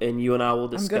waffles, and you and I will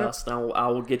discuss. And I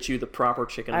will get you the proper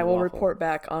chicken and waffle. I will report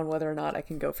back on whether or not I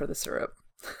can go for the syrup.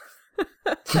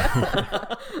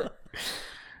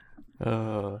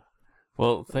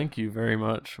 Well, thank you very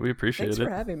much. We appreciate Thanks it. for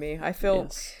having me. I feel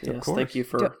yes. Thank you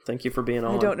for being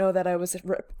on. I don't know that I was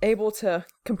able to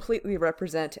completely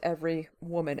represent every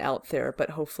woman out there,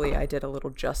 but hopefully I did a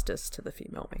little justice to the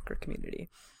female maker community.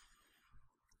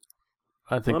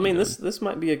 I think. Well, I mean, this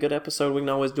might be a good episode. We can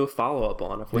always do a follow-up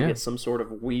on if we get some sort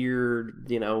of weird,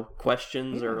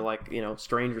 questions or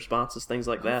strange responses, things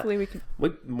like Hopefully that.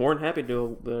 We're more than happy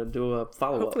to do a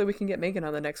follow-up. Hopefully we can get Megan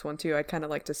on the next one too. I'd kind of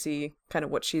like to see kind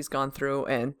of what she's gone through,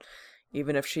 and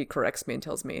even if she corrects me and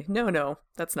tells me, no,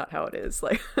 that's not how it is.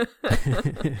 Like,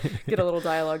 get a little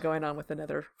dialogue going on with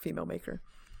another female maker.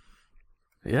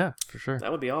 Yeah, for sure.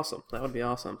 That would be awesome.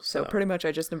 So pretty much,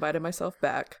 I just invited myself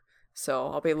back. So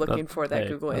I'll be looking for that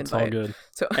Google invite. That's all good.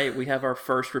 So hey, we have our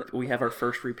first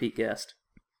repeat guest.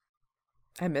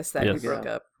 I missed that. Yes. We broke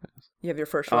up. You have your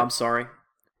first Oh, one. I'm sorry.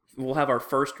 We'll have our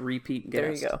first repeat guest.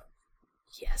 There you go.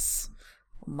 Yes,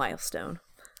 milestone.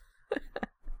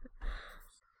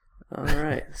 All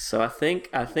right. So I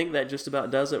think that just about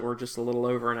does it. We're just a little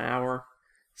over an hour.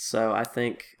 So I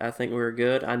think we're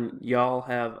good. Y'all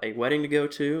have a wedding to go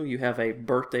to. You have a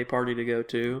birthday party to go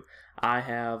to. I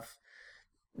have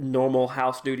normal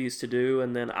house duties to do,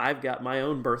 and then I've got my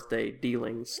own birthday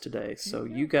dealings today. So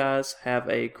you guys have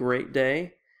a great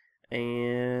day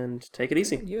and take it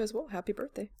easy. You as well. Happy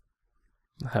birthday.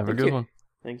 Have a good one.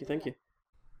 Thank you.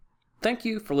 Thank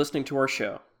you for listening to our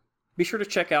show. Be sure to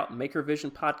check out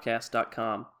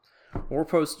makervisionpodcast.com, where we'll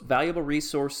post valuable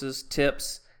resources,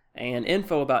 tips, and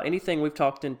info about anything we've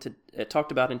talked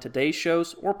about in today's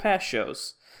shows or past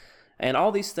shows. And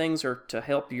all these things are to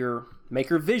help your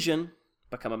maker vision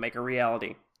become a maker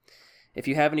reality. If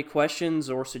you have any questions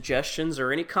or suggestions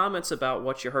or any comments about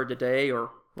what you heard today or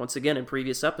once again in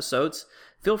previous episodes,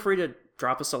 feel free to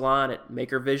drop us a line at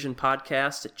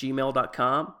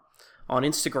makervisionpodcast@gmail.com, on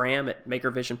Instagram at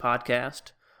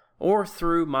makervisionpodcast, or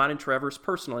through mine and Trevor's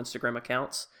personal Instagram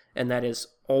accounts, and that is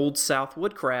Old South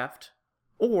Woodcraft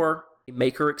or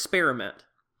Maker Experiment.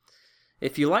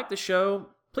 If you like the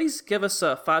show, please give us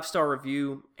a 5-star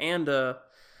review and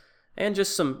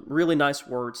just some really nice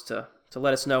words to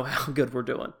let us know how good we're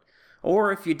doing.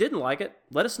 Or if you didn't like it,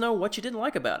 let us know what you didn't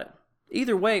like about it.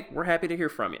 Either way, we're happy to hear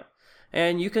from you.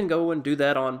 And you can go and do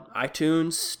that on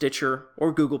iTunes, Stitcher,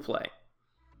 or Google Play.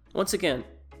 Once again,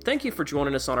 thank you for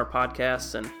joining us on our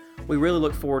podcast, and we really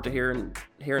look forward to hearing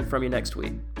from you next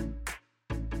week.